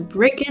have to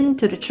break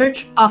into the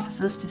church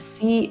offices to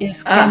see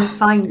if can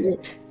find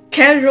it.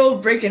 Casual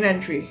break-in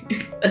entry.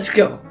 Let's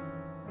go.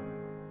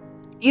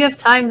 You have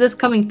time this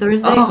coming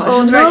Thursday?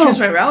 Oh, is this where I choose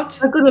my route?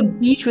 Do I go to a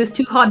beach with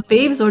 2 hot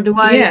babes, or do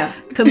I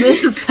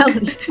commit a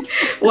felony?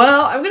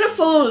 Well, I'm gonna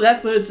follow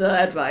Leopard's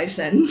advice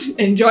and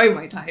enjoy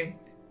my time.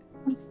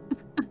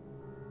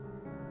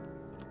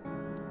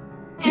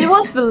 It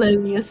was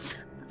hilarious.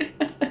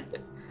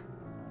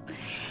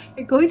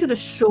 You're going to the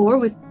shore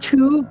with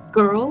 2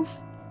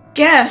 girls?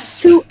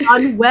 Guess! 2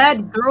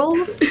 unwed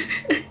girls?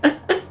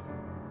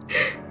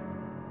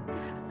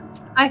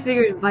 I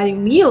figured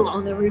inviting me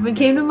along never even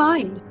came to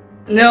mind.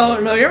 No,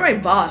 you're my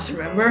boss,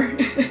 remember?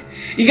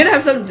 You're gonna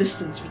have some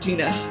distance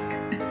between us.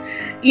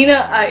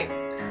 Ina,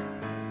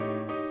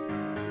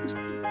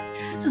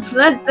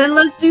 Then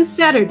let's do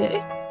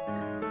Saturday.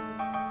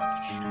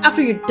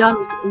 After you're done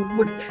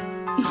with work.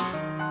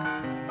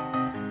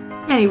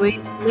 Anyway,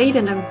 it's late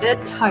and I'm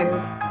dead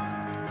tired.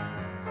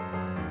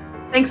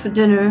 Thanks for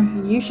dinner.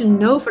 You should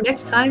know for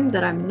next time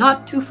that I'm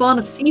not too fond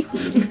of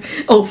seafood.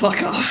 Oh,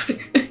 fuck off.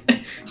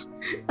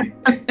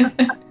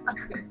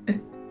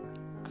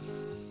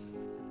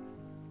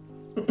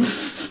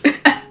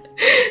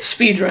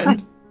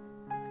 Speedrun.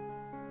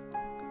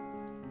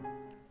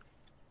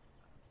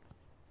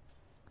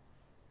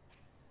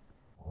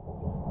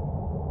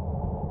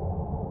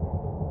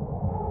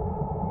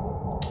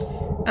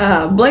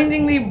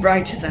 Blindingly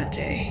bright that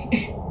day.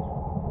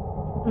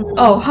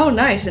 Oh, how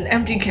nice, an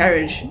empty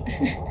carriage.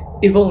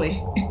 If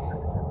only.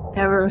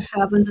 Ever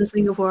happens in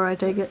Singapore, I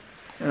take it.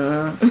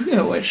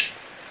 I wish.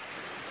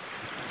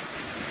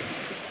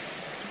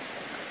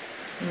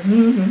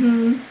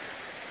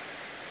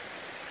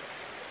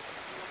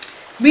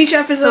 Beach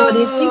episode! So what do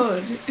you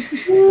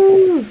think?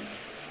 Woo.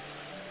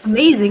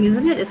 Amazing,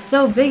 isn't it? It's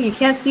so big you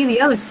can't see the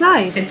other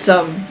side. It's,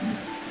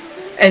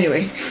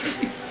 anyway.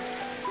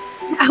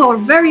 Our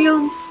very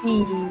own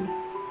sea.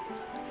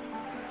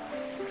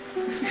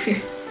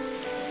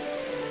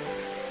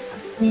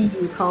 Sea,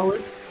 you call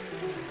it.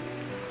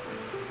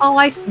 All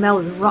I smell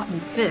is rotten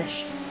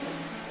fish.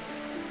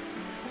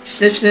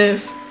 Sniff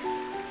sniff.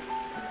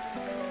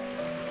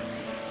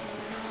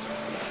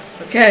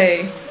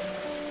 Okay.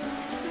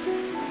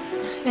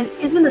 And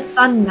isn't the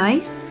sun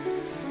nice?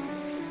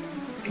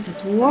 It's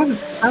as warm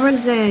as a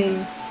summer's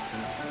day.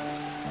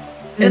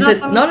 Is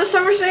it not a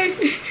summer's day?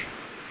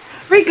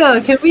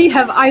 Rico, can we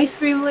have ice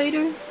cream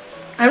later?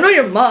 I'm not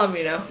your mom,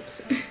 you know.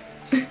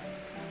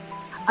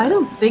 I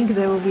don't think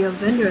there will be a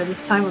vendor at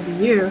this time of the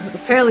year.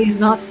 Apparently it's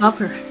not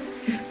supper.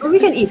 But we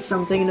can eat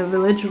something in the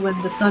village when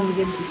the sun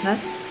begins to set.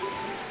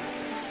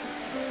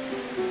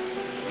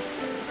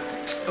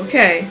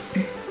 Okay.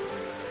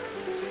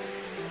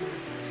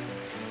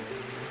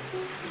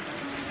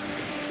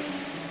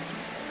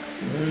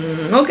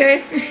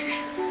 Okay.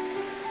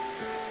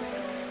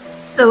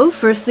 So,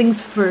 first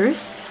things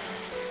first.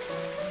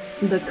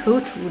 The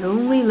coach would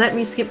only let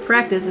me skip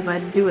practice if I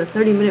do a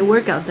 30-minute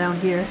workout down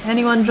here.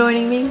 Anyone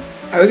joining me?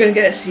 Are we gonna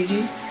get a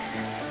CG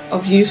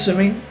of you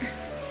swimming?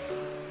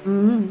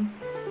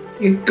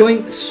 You're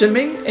going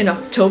swimming in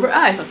October?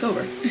 Ah, it's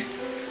October.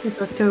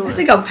 It's October. I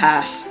think I'll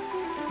pass.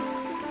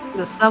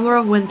 The summer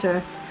of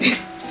winter.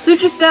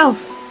 Suit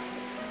yourself.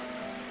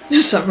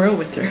 The summer of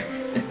winter.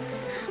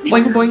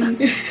 Boing boing.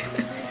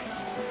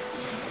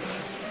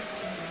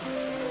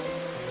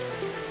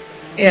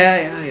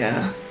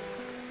 Yeah.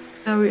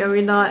 Are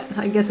we not?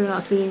 I guess we're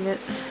not seeing it.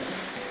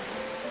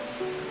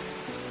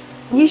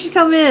 You should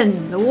come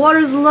in. The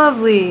water's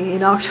lovely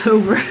in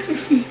October.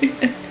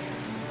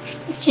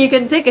 You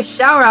can take a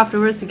shower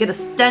afterwards to get a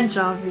stench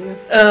off you.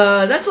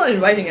 That's not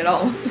inviting at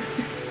all.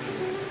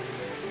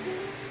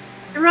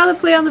 I'd rather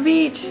play on the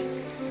beach.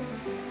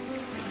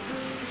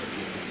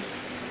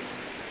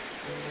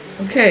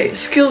 Okay,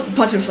 skilled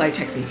butterfly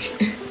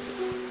technique.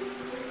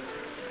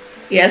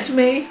 Yes,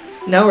 May?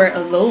 Now we're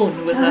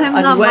alone with an I'm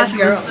not unwed much of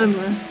girl. a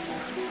swimmer.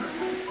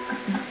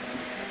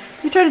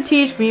 They tried to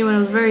teach me when I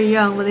was very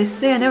young, but they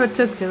say I never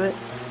took to it.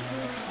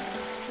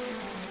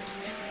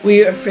 Were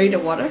you afraid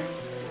of water?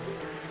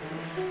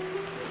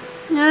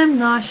 I'm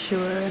not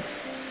sure.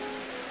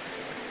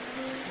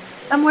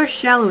 Somewhere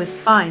shallow is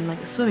fine,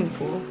 like a swimming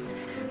pool.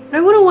 But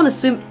I wouldn't want to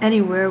swim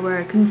anywhere where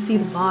I couldn't see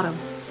the bottom.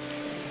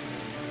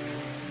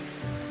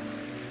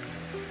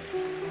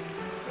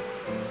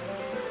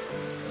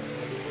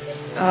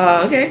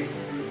 Okay.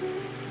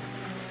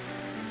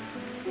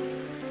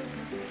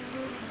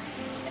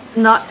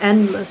 Not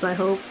endless, I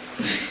hope.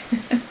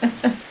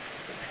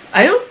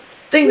 I don't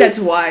think that's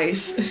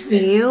wise.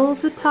 Fail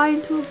to tie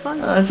into a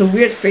bundle? It's a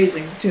weird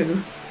phrasing,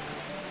 too.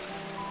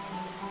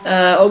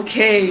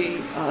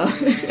 Okay.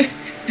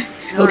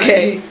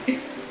 Okay.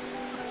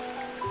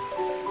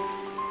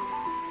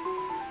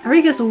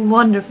 Arika's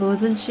wonderful,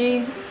 isn't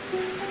she?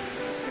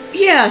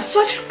 Yeah,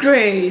 such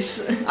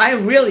grace.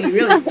 I'm really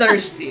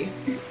thirsty.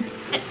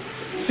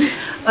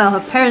 Well,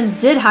 her parents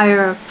did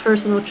hire a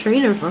personal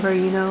trainer for her,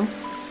 you know.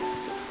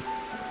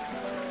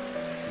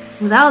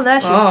 Without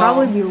that, she'd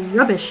probably be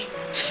rubbish.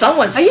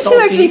 Someone's Are you salty.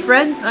 two actually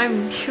friends?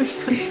 I'm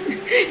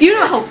You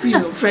know how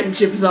female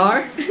friendships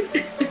are.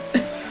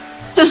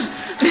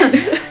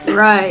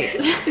 Right.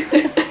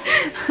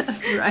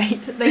 Right.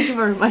 Thank you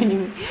for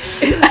reminding me.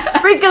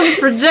 Rika's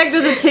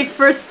projected to take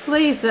first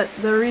place at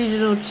the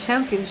regional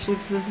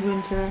championships this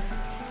winter.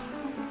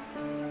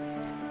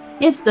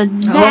 It's the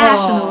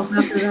nationals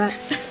after that.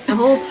 The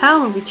whole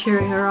town will be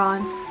cheering her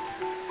on.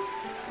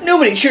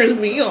 Nobody cheers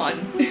me on.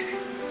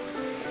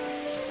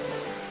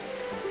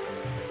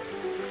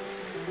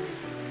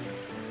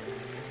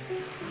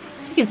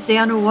 She can stay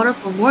underwater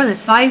for more than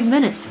 5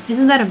 minutes.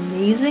 Isn't that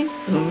amazing?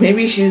 Well,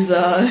 maybe she's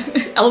a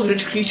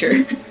eldritch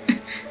creature.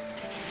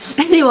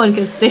 Anyone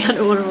can stay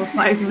underwater for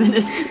 5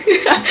 minutes.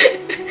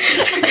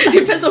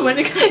 Depends on when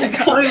it comes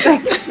Coming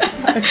back to the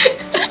start.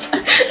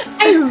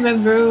 I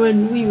remember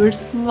when we were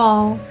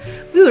small,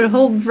 we would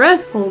hold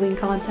breath holding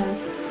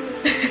contests.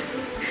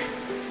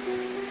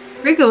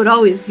 Rika would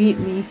always beat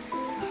me.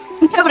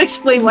 That would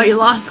explain why you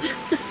lost.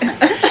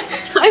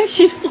 Time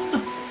she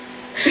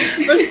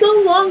for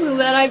so long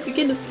that I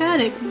begin to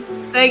panic,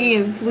 begging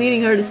and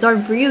pleading her to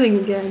start breathing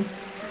again.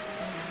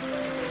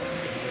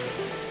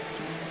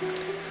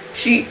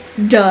 She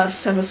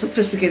does have a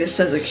sophisticated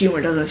sense of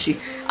humor, doesn't she?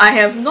 I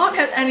have not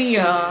had any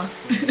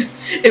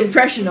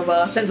impression of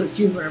a sense of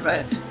humor,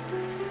 but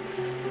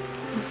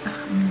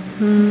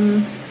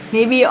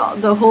Maybe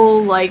the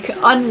whole like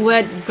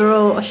unwed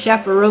girl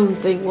chaperone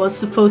thing was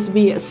supposed to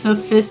be a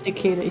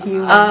sophisticated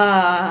humor.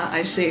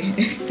 I see.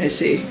 I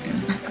see.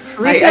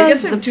 I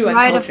guess I'm too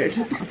uncultured.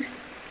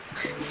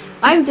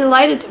 I'm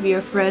delighted to be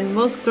your friend.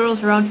 Most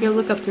girls around here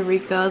look up to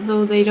Rika,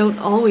 though they don't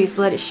always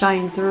let it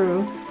shine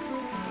through.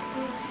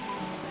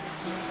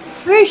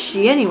 Where is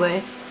she,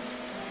 anyway?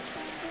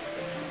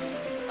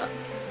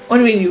 What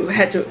do you mean you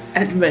had to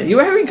admit? You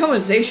were having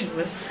conversation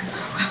with...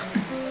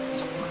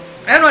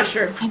 I'm not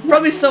sure.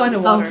 Probably still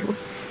underwater.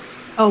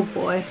 Oh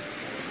boy.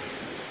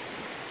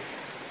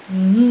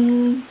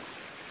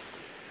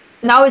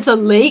 Now it's a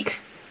lake?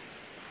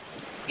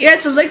 Yeah,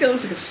 it's a lake that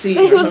looks like a sea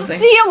It or was a something.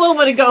 sea a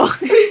moment ago!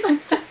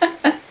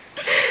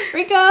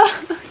 Rika!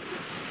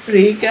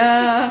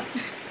 Rika!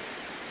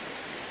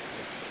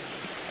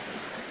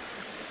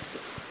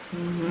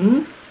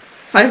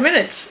 5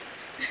 minutes!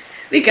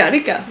 Rika!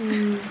 Rika!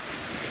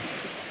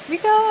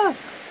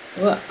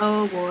 What?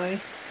 Oh boy.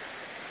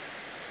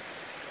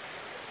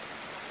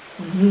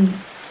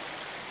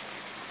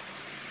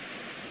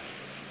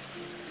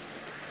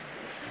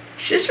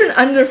 She's been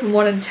under for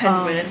more than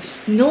 10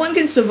 minutes. No one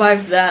can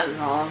survive that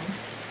long.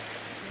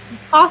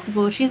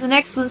 Impossible, she's an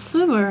excellent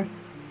swimmer.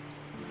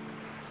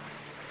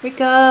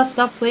 Rika,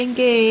 stop playing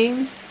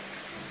games.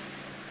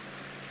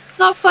 It's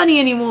not funny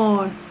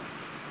anymore.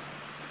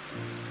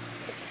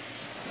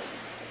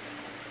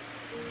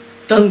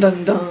 Dun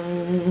dun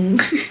dun.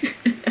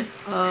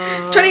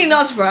 20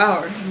 knots per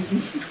hour.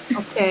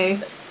 Okay.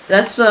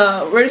 That's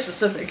very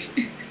specific.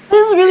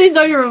 This is really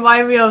starting to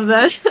remind me of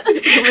that.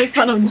 Make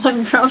fun of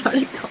Dan Brown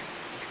article.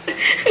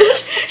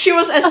 She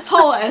was as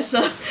tall as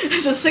a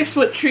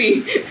 6-foot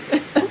tree.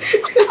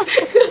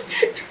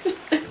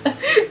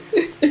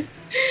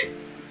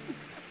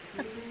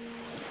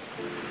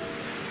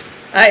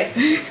 Alright.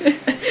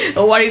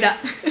 Worry that.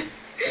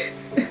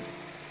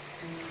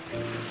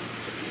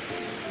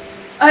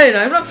 I don't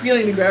know, I'm not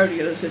feeling the gravity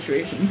of the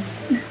situation.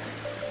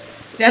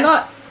 They're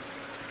not...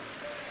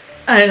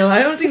 I don't know,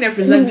 I don't think they're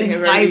presenting it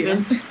very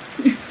well.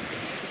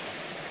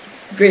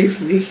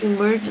 Gravely.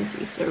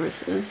 Emergency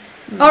services.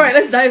 Alright,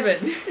 let's dive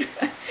in.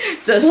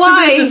 The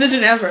stupidest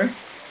decision ever.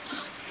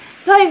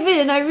 Dive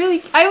in.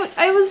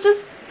 I was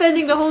just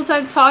spending the whole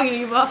time talking to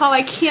you about how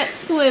I can't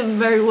swim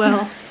very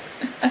well.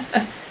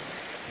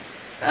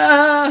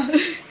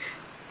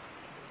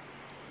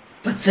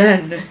 But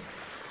then...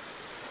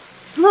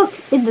 Look,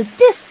 in the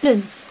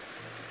distance!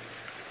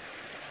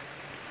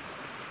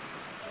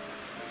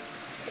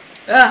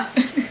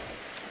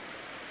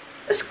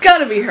 It's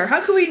gotta be her.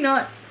 How could we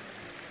not...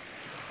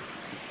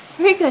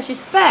 Rika,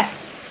 she's back!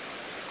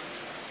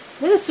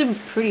 They assume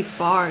pretty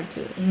far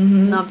to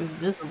not be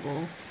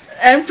visible.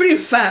 And pretty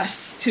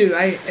fast, too.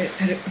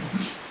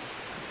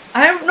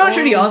 I'm not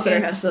sure the author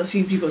has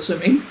seen people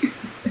swimming.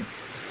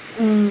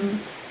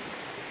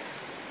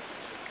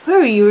 Where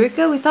are you,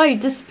 Rika? We thought you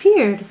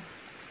disappeared.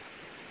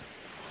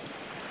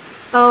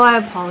 Oh, I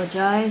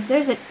apologize.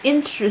 There's an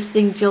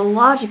interesting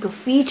geological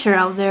feature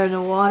out there in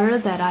the water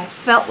that I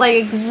felt like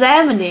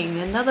examining.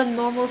 Another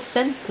normal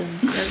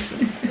sentence.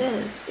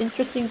 This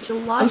interesting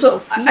geological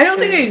feature. I don't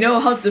think they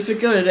know how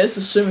difficult it is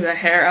to swim with their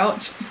hair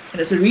out. And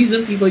there's a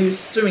reason people use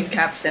swimming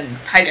caps and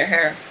tie their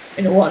hair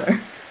in the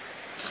water.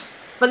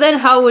 But then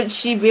how would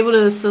she be able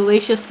to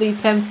salaciously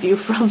tempt you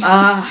from...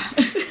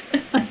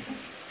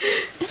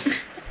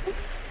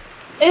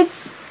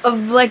 It's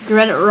of like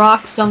granite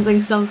rock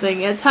something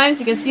something. At times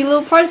you can see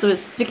little parts of it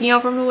sticking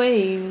out from the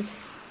waves.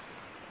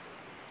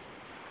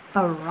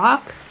 A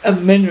rock? A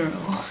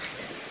mineral.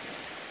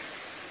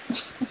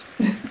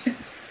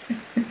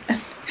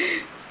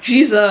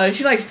 She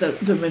likes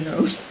the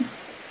minerals.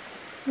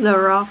 The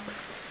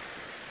rocks.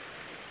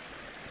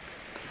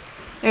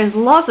 There's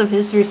lots of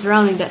history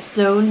surrounding that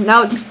stone.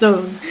 Now it's a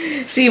stone.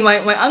 See, my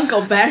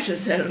uncle bashed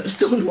his head on a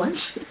stone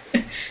once.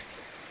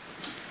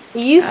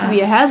 It used to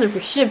be a hazard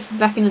for ships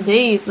back in the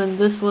days when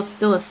this was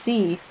still a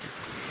sea.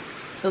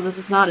 So this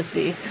is not a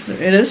sea.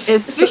 It is?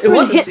 If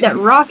fishermen hit that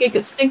rock, it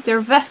could sink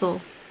their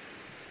vessel.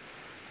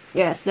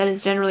 Yes, that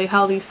is generally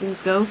how these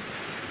things go.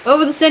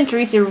 Over the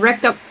centuries, it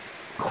racked up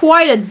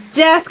quite a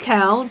death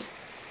count,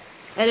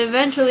 and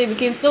eventually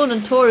became so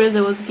notorious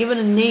it was given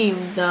a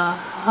name, the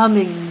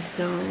Humming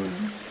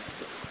Stone.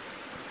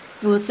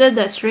 It was said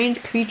that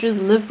strange creatures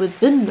lived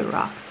within the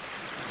rock,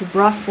 who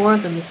brought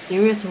forth a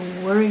mysterious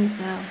whirring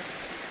sound.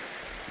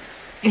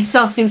 It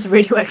sound seems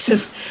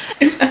radioactive.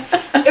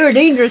 They were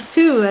dangerous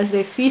too, as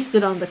they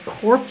feasted on the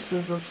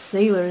corpses of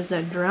sailors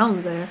that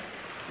drowned there.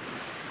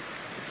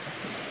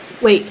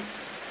 Wait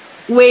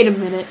a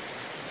minute.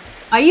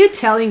 Are you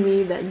telling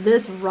me that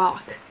this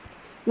rock,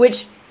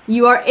 which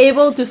you are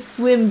able to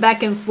swim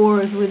back and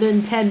forth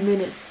within 10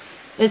 minutes,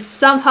 is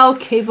somehow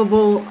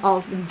capable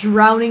of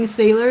drowning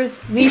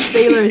sailors? These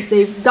sailors,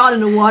 they've got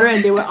in the water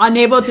and they were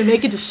unable to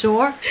make it to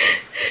shore?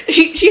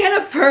 She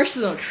had a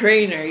personal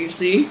trainer, you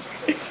see.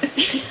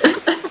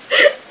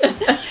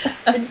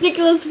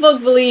 Ridiculous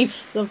folk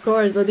beliefs, of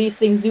course, but these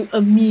things do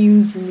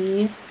amuse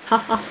me. Ha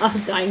ha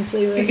ha, dying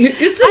sailor.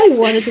 I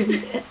wanted to be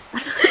it.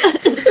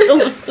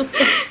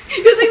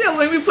 You think that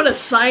when we put a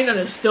sign on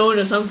a stone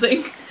or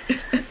something?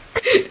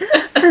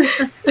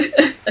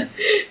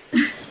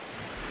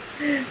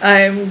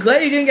 I'm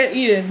glad you didn't get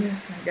eaten,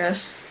 I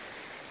guess.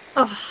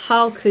 Oh,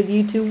 how could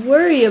you two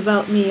worry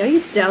about me? Are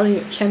you doubting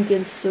your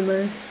champion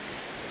swimmer?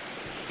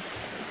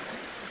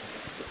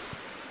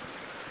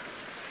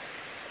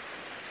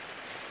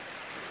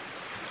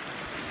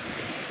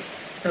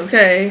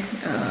 Okay,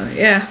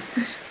 yeah.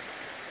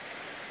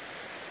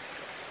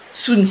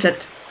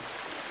 Sunset.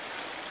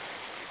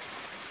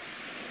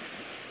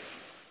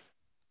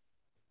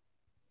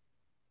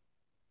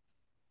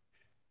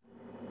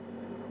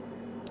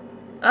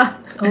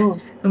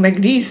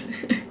 Make these.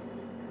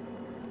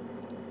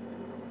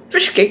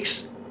 Fish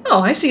cakes.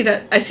 Oh, I see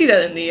that. I see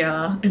that in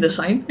the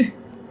sign.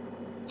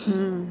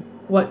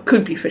 What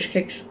could be fish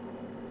cakes?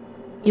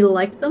 You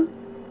like them?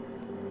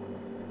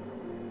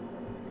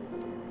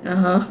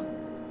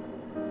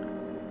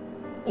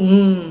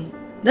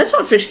 That's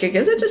not fish cake,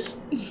 is it? Just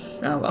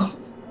oh well.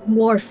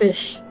 More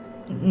fish.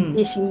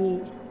 Fishy.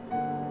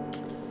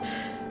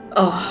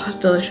 Oh,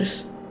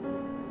 delicious.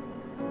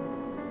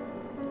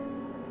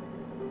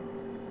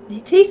 They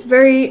taste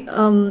very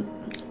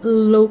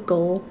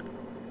local.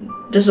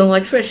 Just don't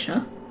like fish,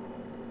 huh?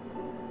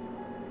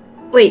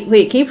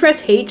 Wait, can you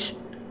press H?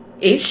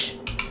 H?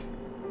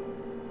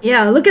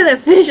 Yeah, look at that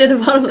fish at the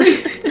bottom.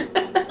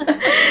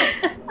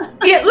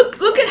 Yeah,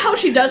 look at how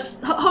she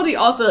does, how the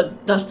author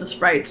does the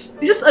sprites.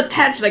 You just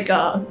attach like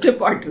a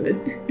clip art to it.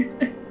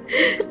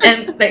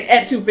 And like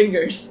add 2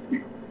 fingers.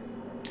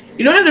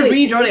 You don't have to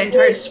redraw the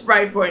entire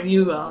sprite for a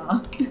new I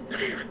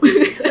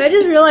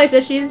just realized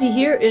that she's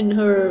here in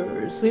her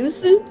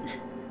swimsuit.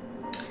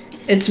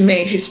 It's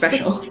May, she's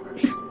special.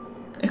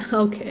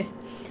 Okay.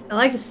 I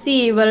like to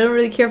see, but I don't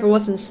really care for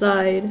what's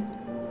inside.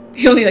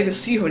 You only like to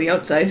see from the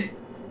outside.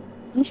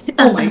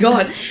 Oh my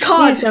god,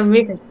 cod! These are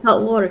made from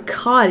saltwater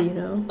cod, you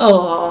know.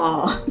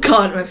 Oh,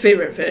 cod, my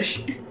favorite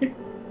fish.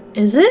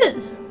 Is it?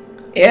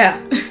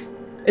 Yeah.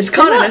 It's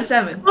cod and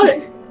salmon.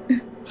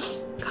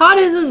 Cod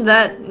isn't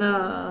that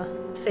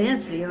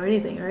fancy or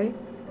anything, right?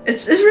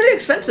 It's really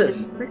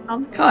expensive.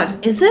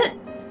 God. Is it?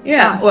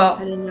 Yeah, well,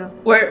 I didn't know.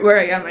 Where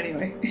I am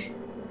anyway.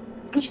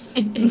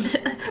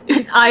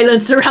 An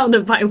island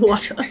surrounded by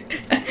water.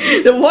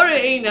 The water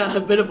ain't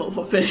habitable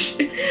for fish.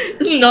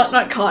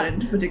 not cod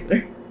in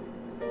particular.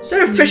 Is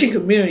there a fishing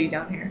community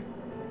down here?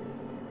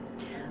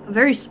 A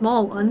very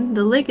small one.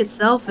 The lake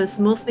itself is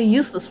mostly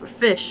useless for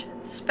fish,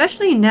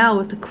 especially now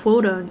with the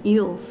quota on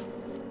eels.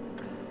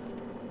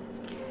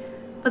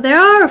 But there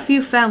are a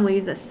few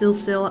families that still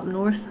sail up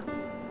north.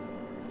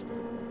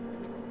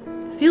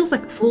 Feels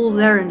like a fool's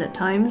errand at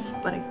times,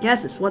 but I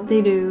guess it's what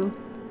they do.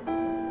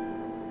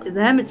 To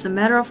them, it's a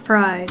matter of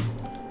pride.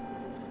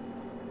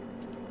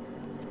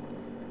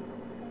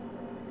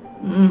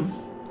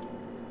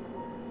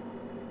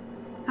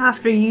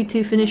 After you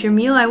two finish your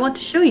meal, I want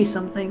to show you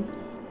something.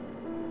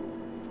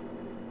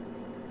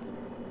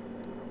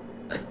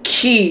 A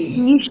key.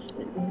 You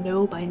should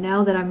know by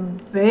now that I'm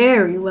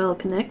very well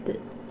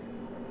connected.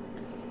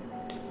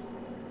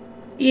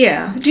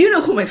 Yeah. Do you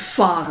know who my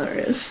father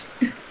is?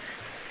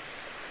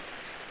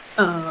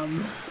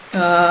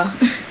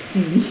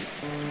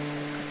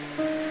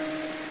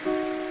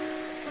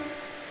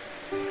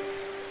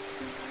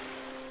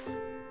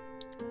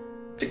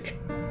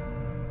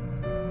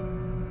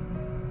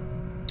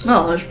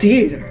 Oh, a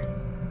theater.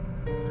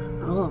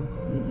 Oh,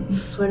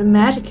 that's where the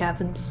magic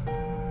happens.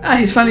 Ah,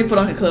 he's finally put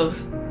on his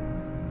clothes.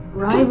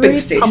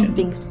 Rivalry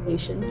pumping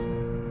station.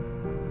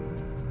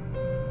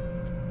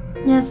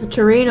 Yes, the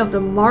terrain of the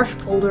marsh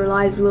polder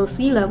lies below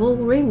sea level.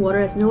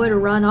 Rainwater has nowhere to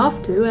run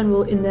off to and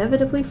will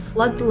inevitably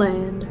flood the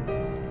land.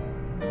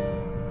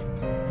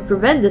 To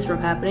prevent this from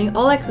happening,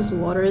 all excess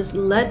water is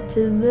led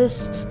to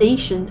this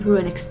station through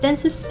an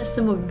extensive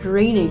system of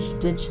drainage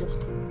ditches.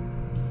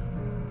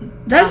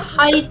 A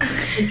high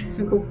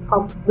centrifugal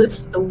pump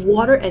lifts the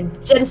water and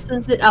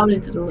jettisons it out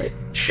into the lake.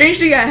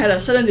 Strangely, I had a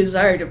sudden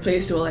desire to play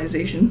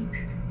Civilization.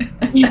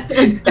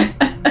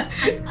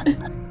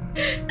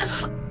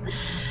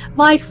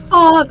 My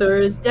father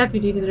is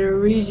deputy to the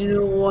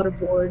regional water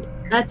board.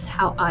 That's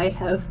how I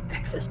have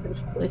access to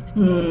this place.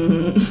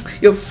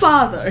 Your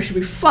father should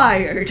be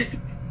fired.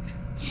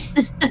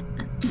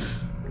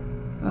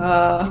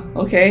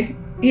 Okay.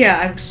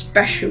 Yeah, I'm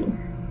special.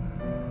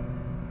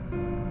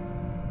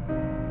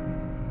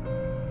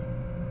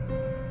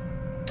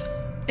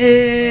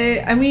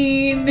 I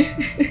mean...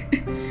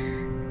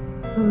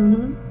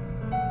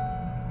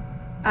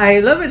 I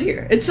love it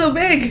here. It's so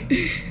big.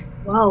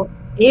 Wow.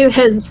 Abe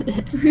is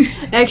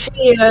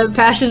actually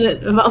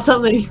passionate about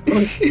something.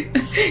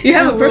 You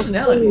have a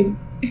personality.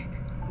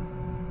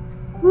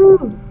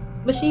 Woo!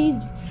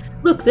 Machines.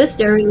 Look, this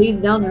stairway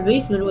leads down to the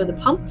basement where the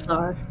pumps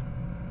are.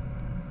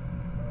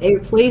 They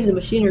replaced the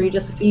machinery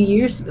just a few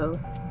years ago.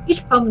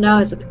 Each pump now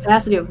has a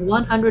capacity of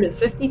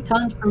 150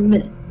 tons per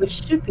minute,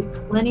 which should be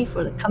plenty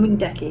for the coming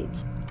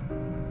decades.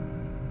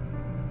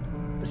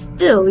 But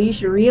still, you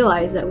should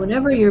realize that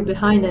whenever you're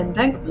behind the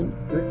embankment,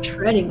 you're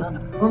treading on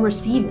a former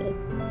seabed.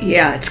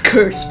 Yeah, it's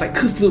cursed by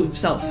Cthulhu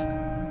himself.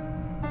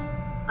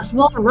 A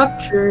small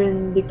rupture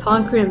in the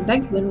concrete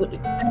embankment would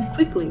expand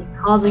quickly,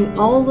 causing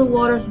all the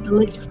waters of the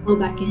lake to flow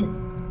back in.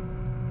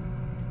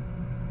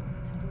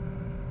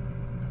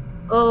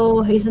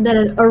 Oh, isn't that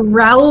an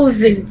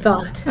arousing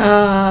thought?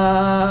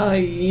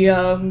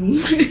 Yum.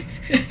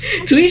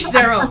 To each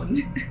their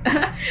own.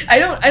 I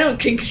don't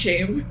kink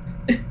shame.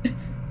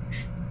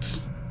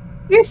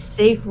 You're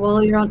safe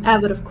while you're on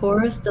Abbott, of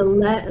course.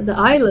 The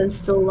island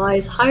still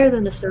lies higher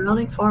than the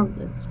surrounding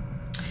farmlands.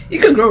 You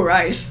could grow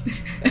rice.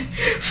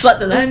 Flood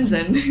the lands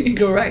and you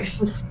grow rice.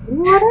 With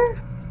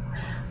seawater?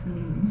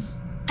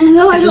 And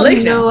though I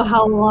don't know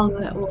how long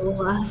that will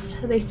last,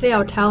 they say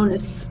our town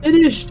is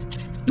finished.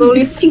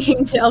 Slowly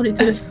sinking down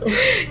into the soil.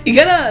 You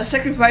gotta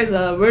sacrifice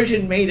a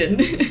virgin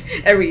maiden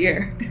every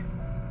year.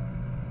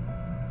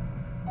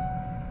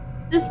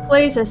 This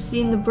place has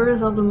seen the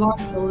birth of the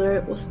marsh boulder.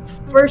 It was the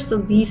first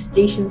of these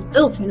stations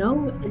built, you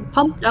know? It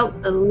pumped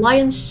out the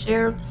lion's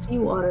share of the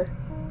seawater.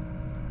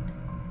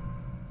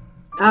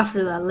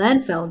 After the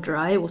land fell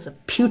dry, it was a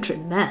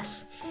putrid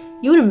mess.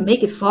 You wouldn't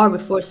make it far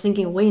before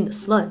sinking away in the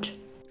sludge.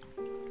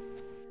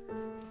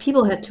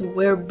 People had to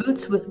wear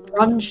boots with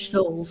broadened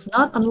soles,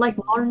 not unlike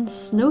modern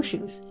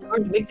snowshoes, in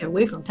order to make their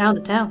way from town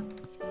to town.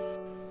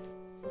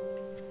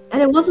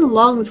 And it wasn't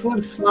long before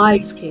the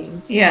flies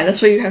came. Yeah,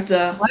 that's why you have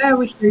to... Why are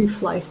we hearing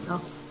flies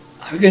now?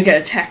 We're gonna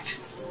get attacked.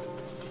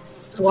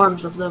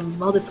 Swarms of them,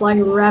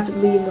 multiplying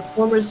rapidly in the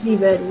former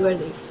seabed where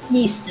they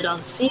feasted on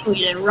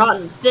seaweed and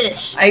rotten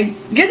fish. I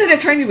get that they're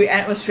trying to be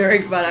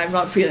atmospheric, but I'm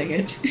not feeling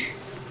it.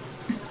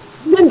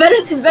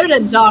 It's better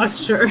than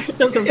dogs, sure.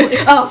 Don't complain.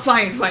 Oh,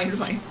 fine.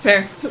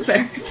 Fair.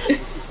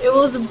 It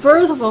was the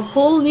birth of a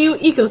whole new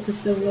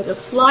ecosystem where the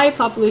fly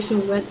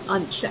population went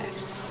unchecked.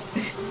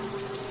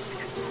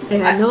 They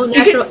had no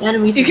natural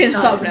enemies. You can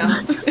stop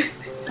now.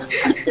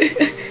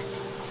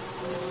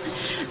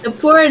 The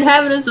poor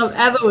inhabitants of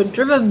Abbott were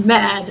driven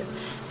mad.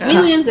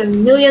 Millions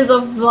and millions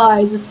of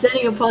flies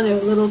descending upon their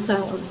little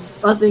town,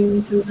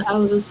 buzzing through the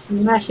houses,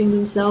 smashing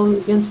themselves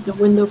against the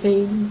window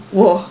panes.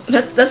 Whoa,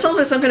 that sounds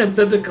like some kind of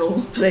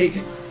biblical plague.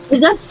 It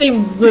does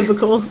seem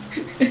biblical.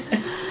 It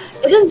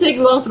didn't take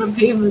long for the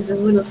pavements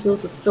and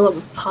windowsills to fill up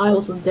with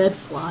piles of dead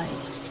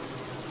flies.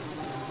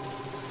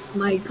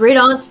 My great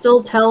aunt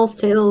still tells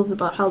tales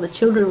about how the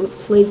children would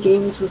play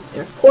games with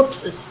their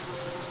corpses,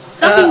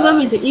 stuffing them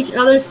into each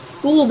other's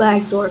school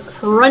bags or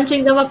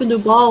crunching them up into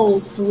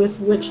balls with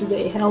which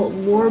they held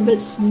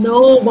morbid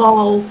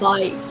snowball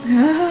fights.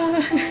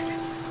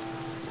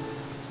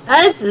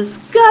 That's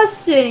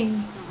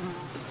disgusting!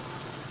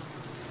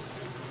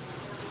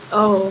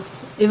 Oh,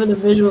 even the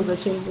visuals are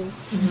changing.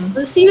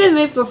 The seabed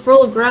made for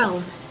fertile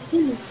ground. It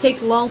didn't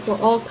take long for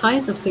all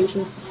kinds of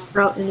patients to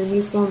sprout in a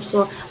new form,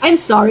 so I'm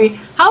sorry,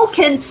 how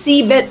can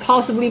seabed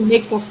possibly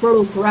make for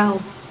fertile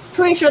ground?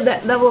 Pretty sure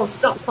that level of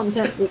salt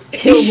content would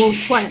kill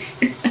most plants.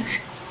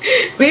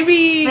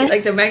 Maybe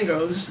like the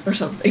mangroves or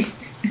something.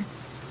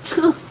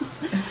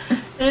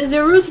 And as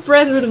their roots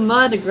spread through the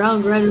mud, the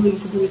ground gradually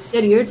grew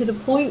steadier to the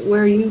point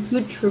where you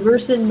could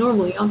traverse it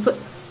normally on foot.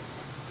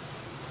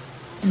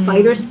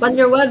 Spiders spun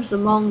their webs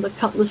among the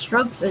countless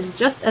shrubs, and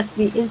just as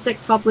the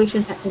insect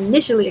population had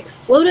initially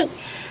exploded,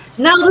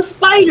 now the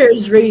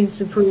spiders reigned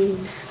supreme.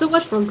 So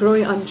much for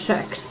growing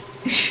unchecked.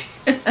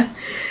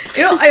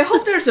 You know, I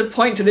hope there's a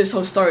point to this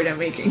whole story they're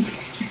making.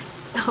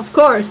 Of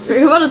course,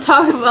 we want to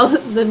talk about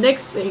the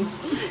next thing.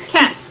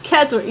 Cats.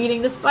 Cats were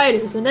eating the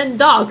spiders, and then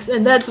dogs,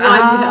 and that's why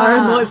we are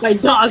annoyed by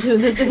dogs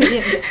in this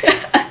video.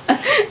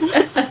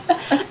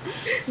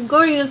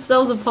 Gorging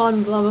themselves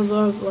upon blah blah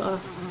blah blah.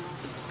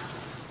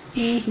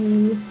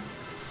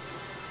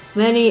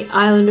 Many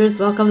islanders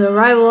welcomed the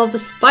arrival of the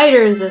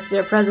spiders, as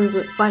their presence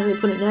would finally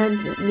put an end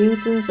to the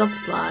nuisance of the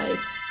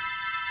flies.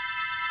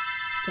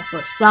 But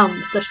for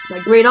some, such as my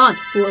great aunt,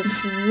 who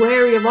was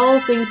wary of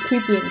all things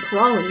creepy and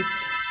crawly,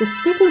 the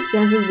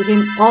circumstances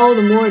became all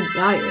the more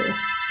dire.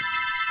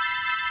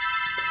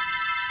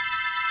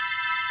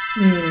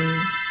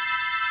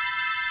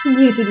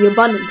 Due to the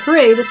abundant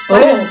prey, the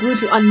spiders grew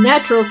to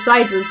unnatural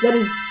sizes. That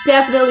is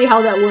definitely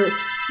how that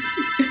works.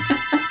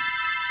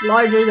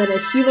 Larger than a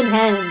human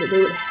hand, they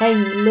would hang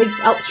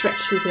legs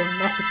outstretched with their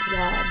massive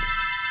labs.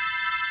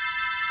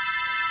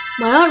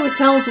 My aunt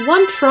recounts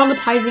one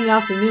traumatizing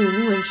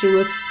afternoon when she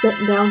was sent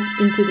down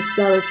into the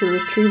cellar to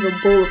retrieve a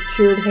bowl of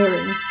cured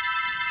herring.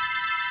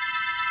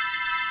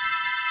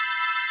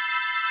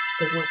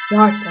 It was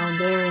dark down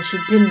there and she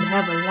didn't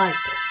have a light.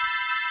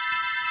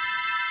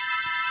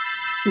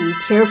 She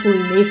carefully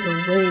made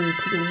her way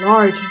to the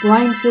large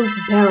brine-filled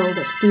barrel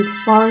that stood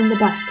far in the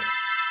back.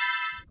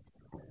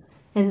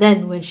 And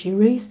then, when she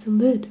raised the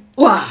lid,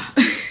 wow!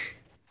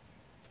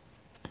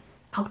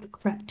 Out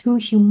crept two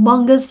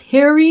humongous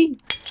hairy...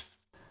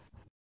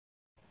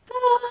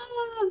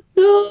 Ah,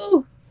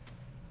 no!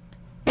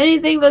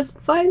 Anything but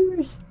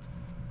spiders?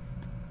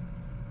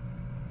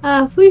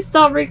 Please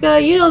stop, Rika.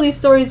 You know these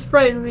stories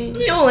frighten me.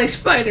 You don't like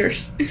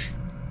spiders.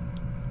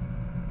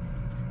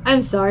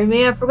 I'm sorry,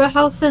 May. I forgot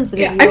how sensitive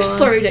you are. I'm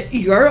sorry that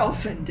you're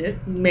offended,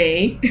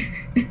 May.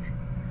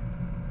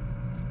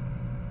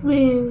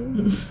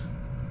 Man.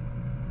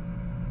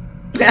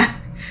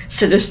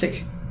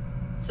 Sadistic.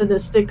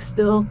 Sadistic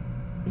still.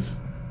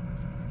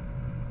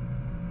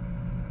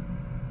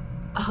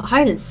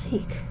 Hide and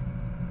seek.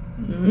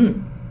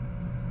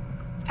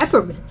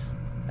 Peppermints.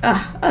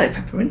 I like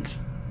peppermints.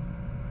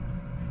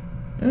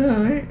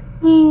 Alright.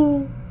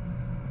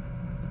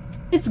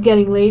 It's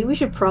getting late. We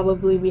should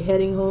probably be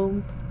heading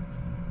home.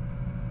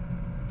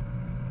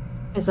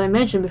 As I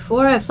mentioned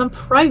before, I have some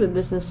private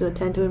business to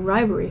attend to in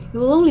Rivalry. It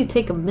will only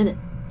take a minute.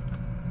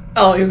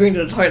 Oh, you're going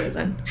to the toilet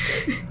then.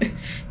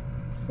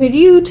 Could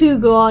you two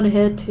go on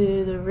ahead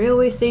to the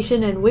railway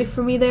station and wait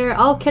for me there?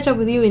 I'll catch up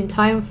with you in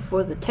time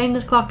for the 10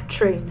 o'clock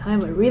train.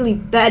 I'm a really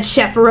bad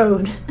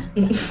chaperone.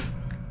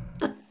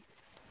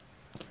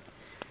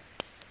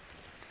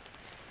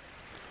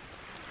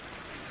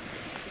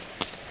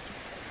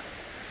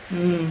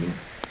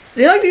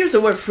 They like to use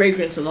the word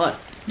fragrance a lot.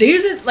 They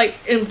use it like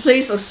in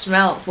place of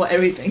smell for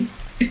everything.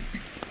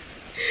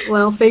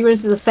 Well,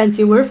 fragrance is a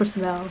fancy word for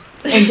smell.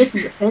 And this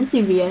is a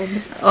fancy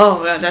VN.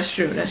 Oh, yeah, that's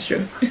true, that's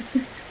true.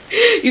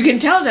 You can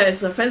tell that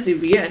it's a fancy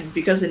VN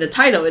because in the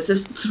title it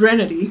says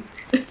Threnody.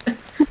 It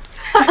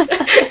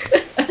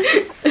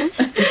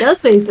does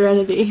say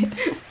Threnody.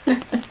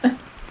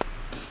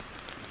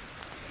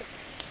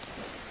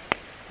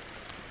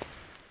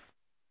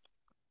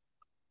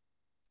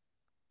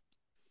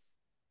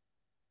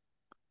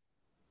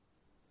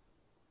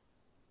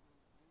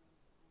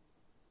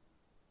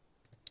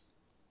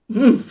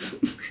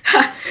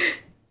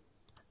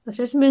 Does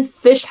this mean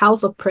fish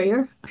house of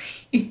prayer?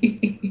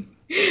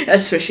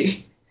 That's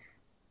fishy.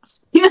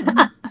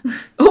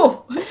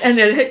 Oh, and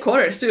their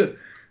headquarters too.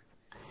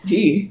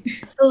 Gee.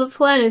 So the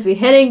plan is we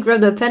head in,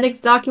 grab the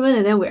appendix document,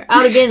 and then we're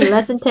out again in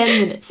less than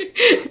 10 minutes.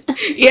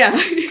 Yeah,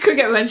 quick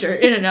adventure,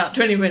 in and out,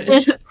 20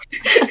 minutes.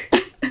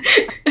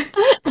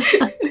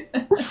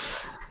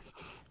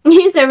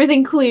 Is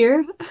everything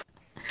clear?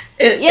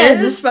 Yes,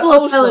 this is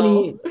full of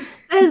felony.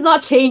 That has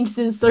not changed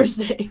since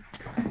Thursday.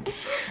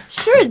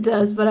 Sure it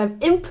does, but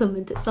I've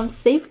implemented some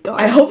safeguards.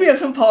 I hope you have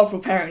some powerful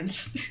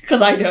parents,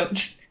 because I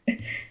don't.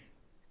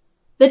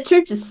 The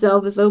church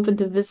itself is open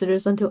to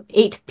visitors until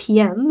 8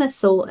 p.m.,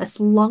 so as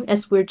long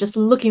as we're just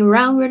looking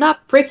around, we're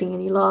not breaking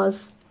any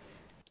laws.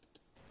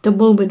 The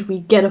moment we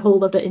get a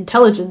hold of the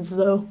intelligence,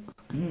 though.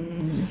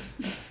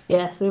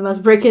 Yes, we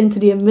must break into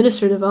the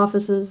administrative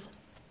offices.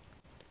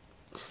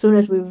 As soon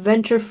as we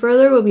venture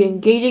further, we'll be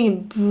engaging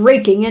in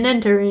breaking and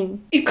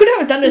entering. You could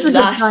have done this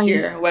last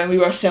year when we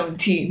were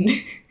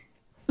 17.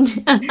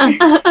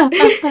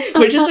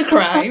 Which is a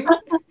crime.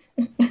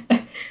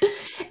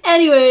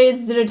 Anyway,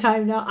 it's dinner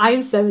time now.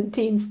 I'm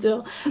 17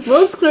 still.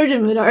 Most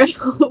clergymen are at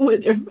home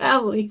with their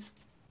families.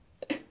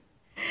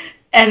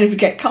 And if we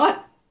get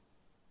caught?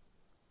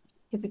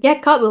 If we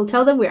get caught, we'll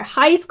tell them we're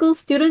high school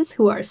students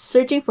who are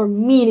searching for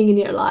meaning in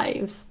their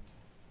lives.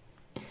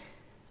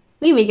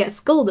 We may get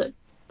scolded,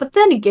 but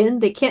then again,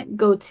 they can't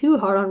go too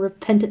hard on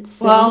repentant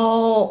sinners.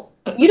 Well...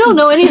 You don't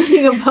know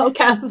anything about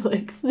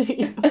Catholics, do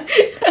you?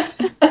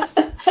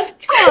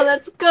 Come on,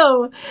 let's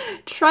go.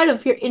 Try to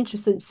appear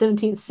interested in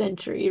 17th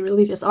century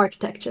religious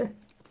architecture.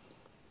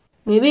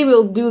 Maybe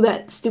we'll do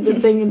that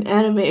stupid thing in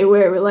anime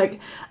where we're like,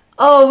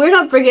 oh, we're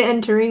not breaking and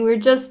entering, we're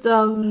just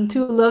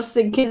two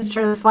lovesick kids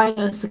trying to find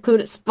a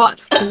secluded spot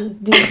to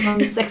do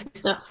some sexy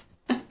stuff.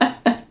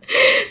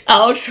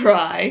 I'll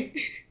try.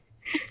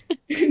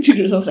 To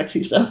do some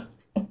sexy stuff.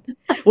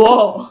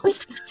 Whoa.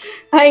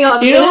 Hang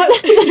on. You know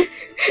what?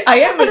 I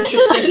am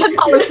interested.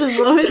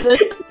 Catholicism, is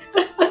it?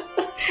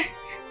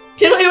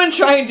 You're not even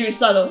trying to be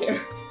subtle here.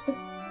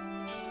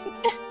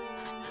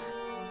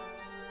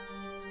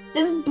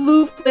 It's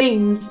blue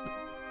flames.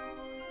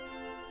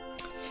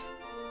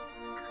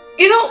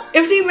 You know,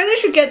 if they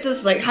manage to get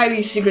this like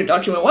highly secret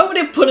document, why would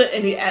they put it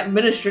in the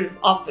administrative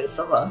office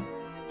of a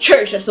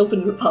church that's open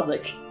to the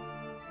public?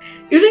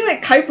 You think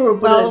like Kuiper would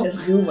put it in his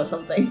room or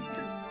something?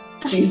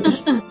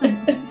 Jesus.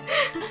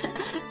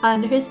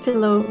 Under his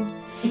pillow.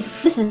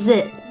 This is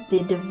it, the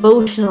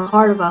devotional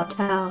heart of our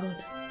town.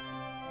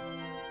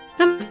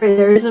 I'm afraid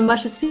there isn't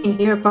much to see in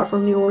here apart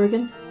from the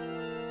organ.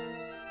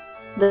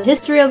 The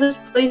history of this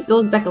place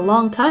goes back a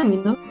long time,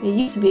 you know. It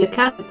used to be a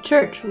Catholic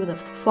church with a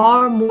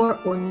far more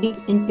ornate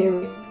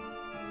interior.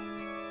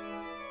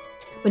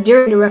 But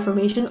during the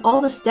Reformation,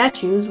 all the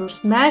statues were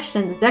smashed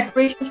and the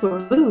decorations were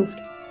removed.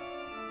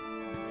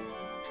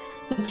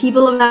 The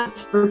people of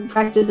Abbotsford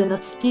practice an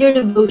austere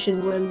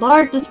devotion where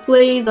large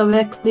displays of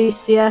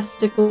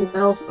ecclesiastical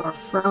wealth are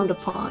frowned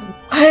upon.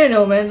 I don't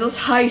know, man. Those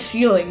high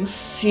ceilings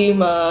seem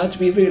to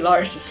be a very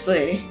large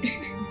display.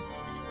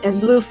 And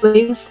blue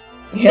flames,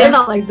 they're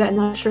not like that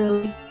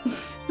naturally.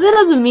 That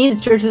doesn't mean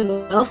the church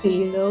isn't wealthy,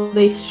 you know.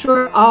 They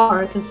sure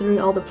are,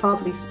 considering all the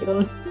properties they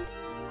own.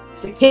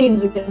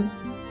 Cicadas again.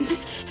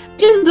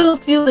 Just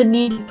don't feel the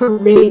need to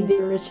parade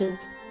their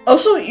riches.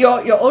 Also,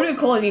 your audio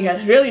quality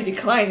has really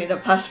declined in the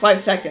past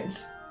 5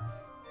 seconds.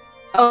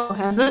 Oh,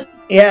 has it?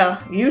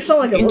 Yeah, you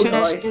sound like a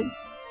Vocaloid.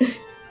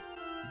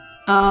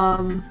 I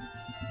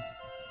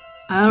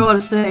don't know what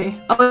to say.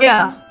 Oh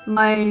yeah,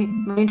 my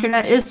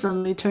internet is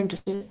suddenly turned to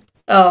shit.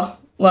 Oh,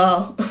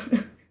 well.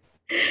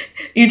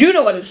 You do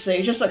know what to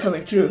say, just not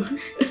coming through.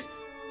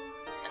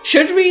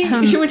 Should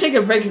we take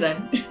a break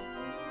then?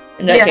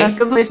 In that case.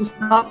 Good place to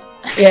stop.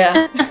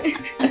 Yeah.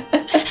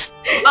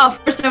 Well,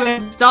 first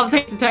time we stop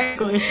thanks to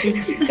technical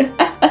issues.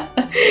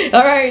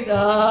 Alright,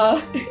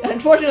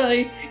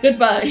 unfortunately,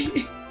 goodbye.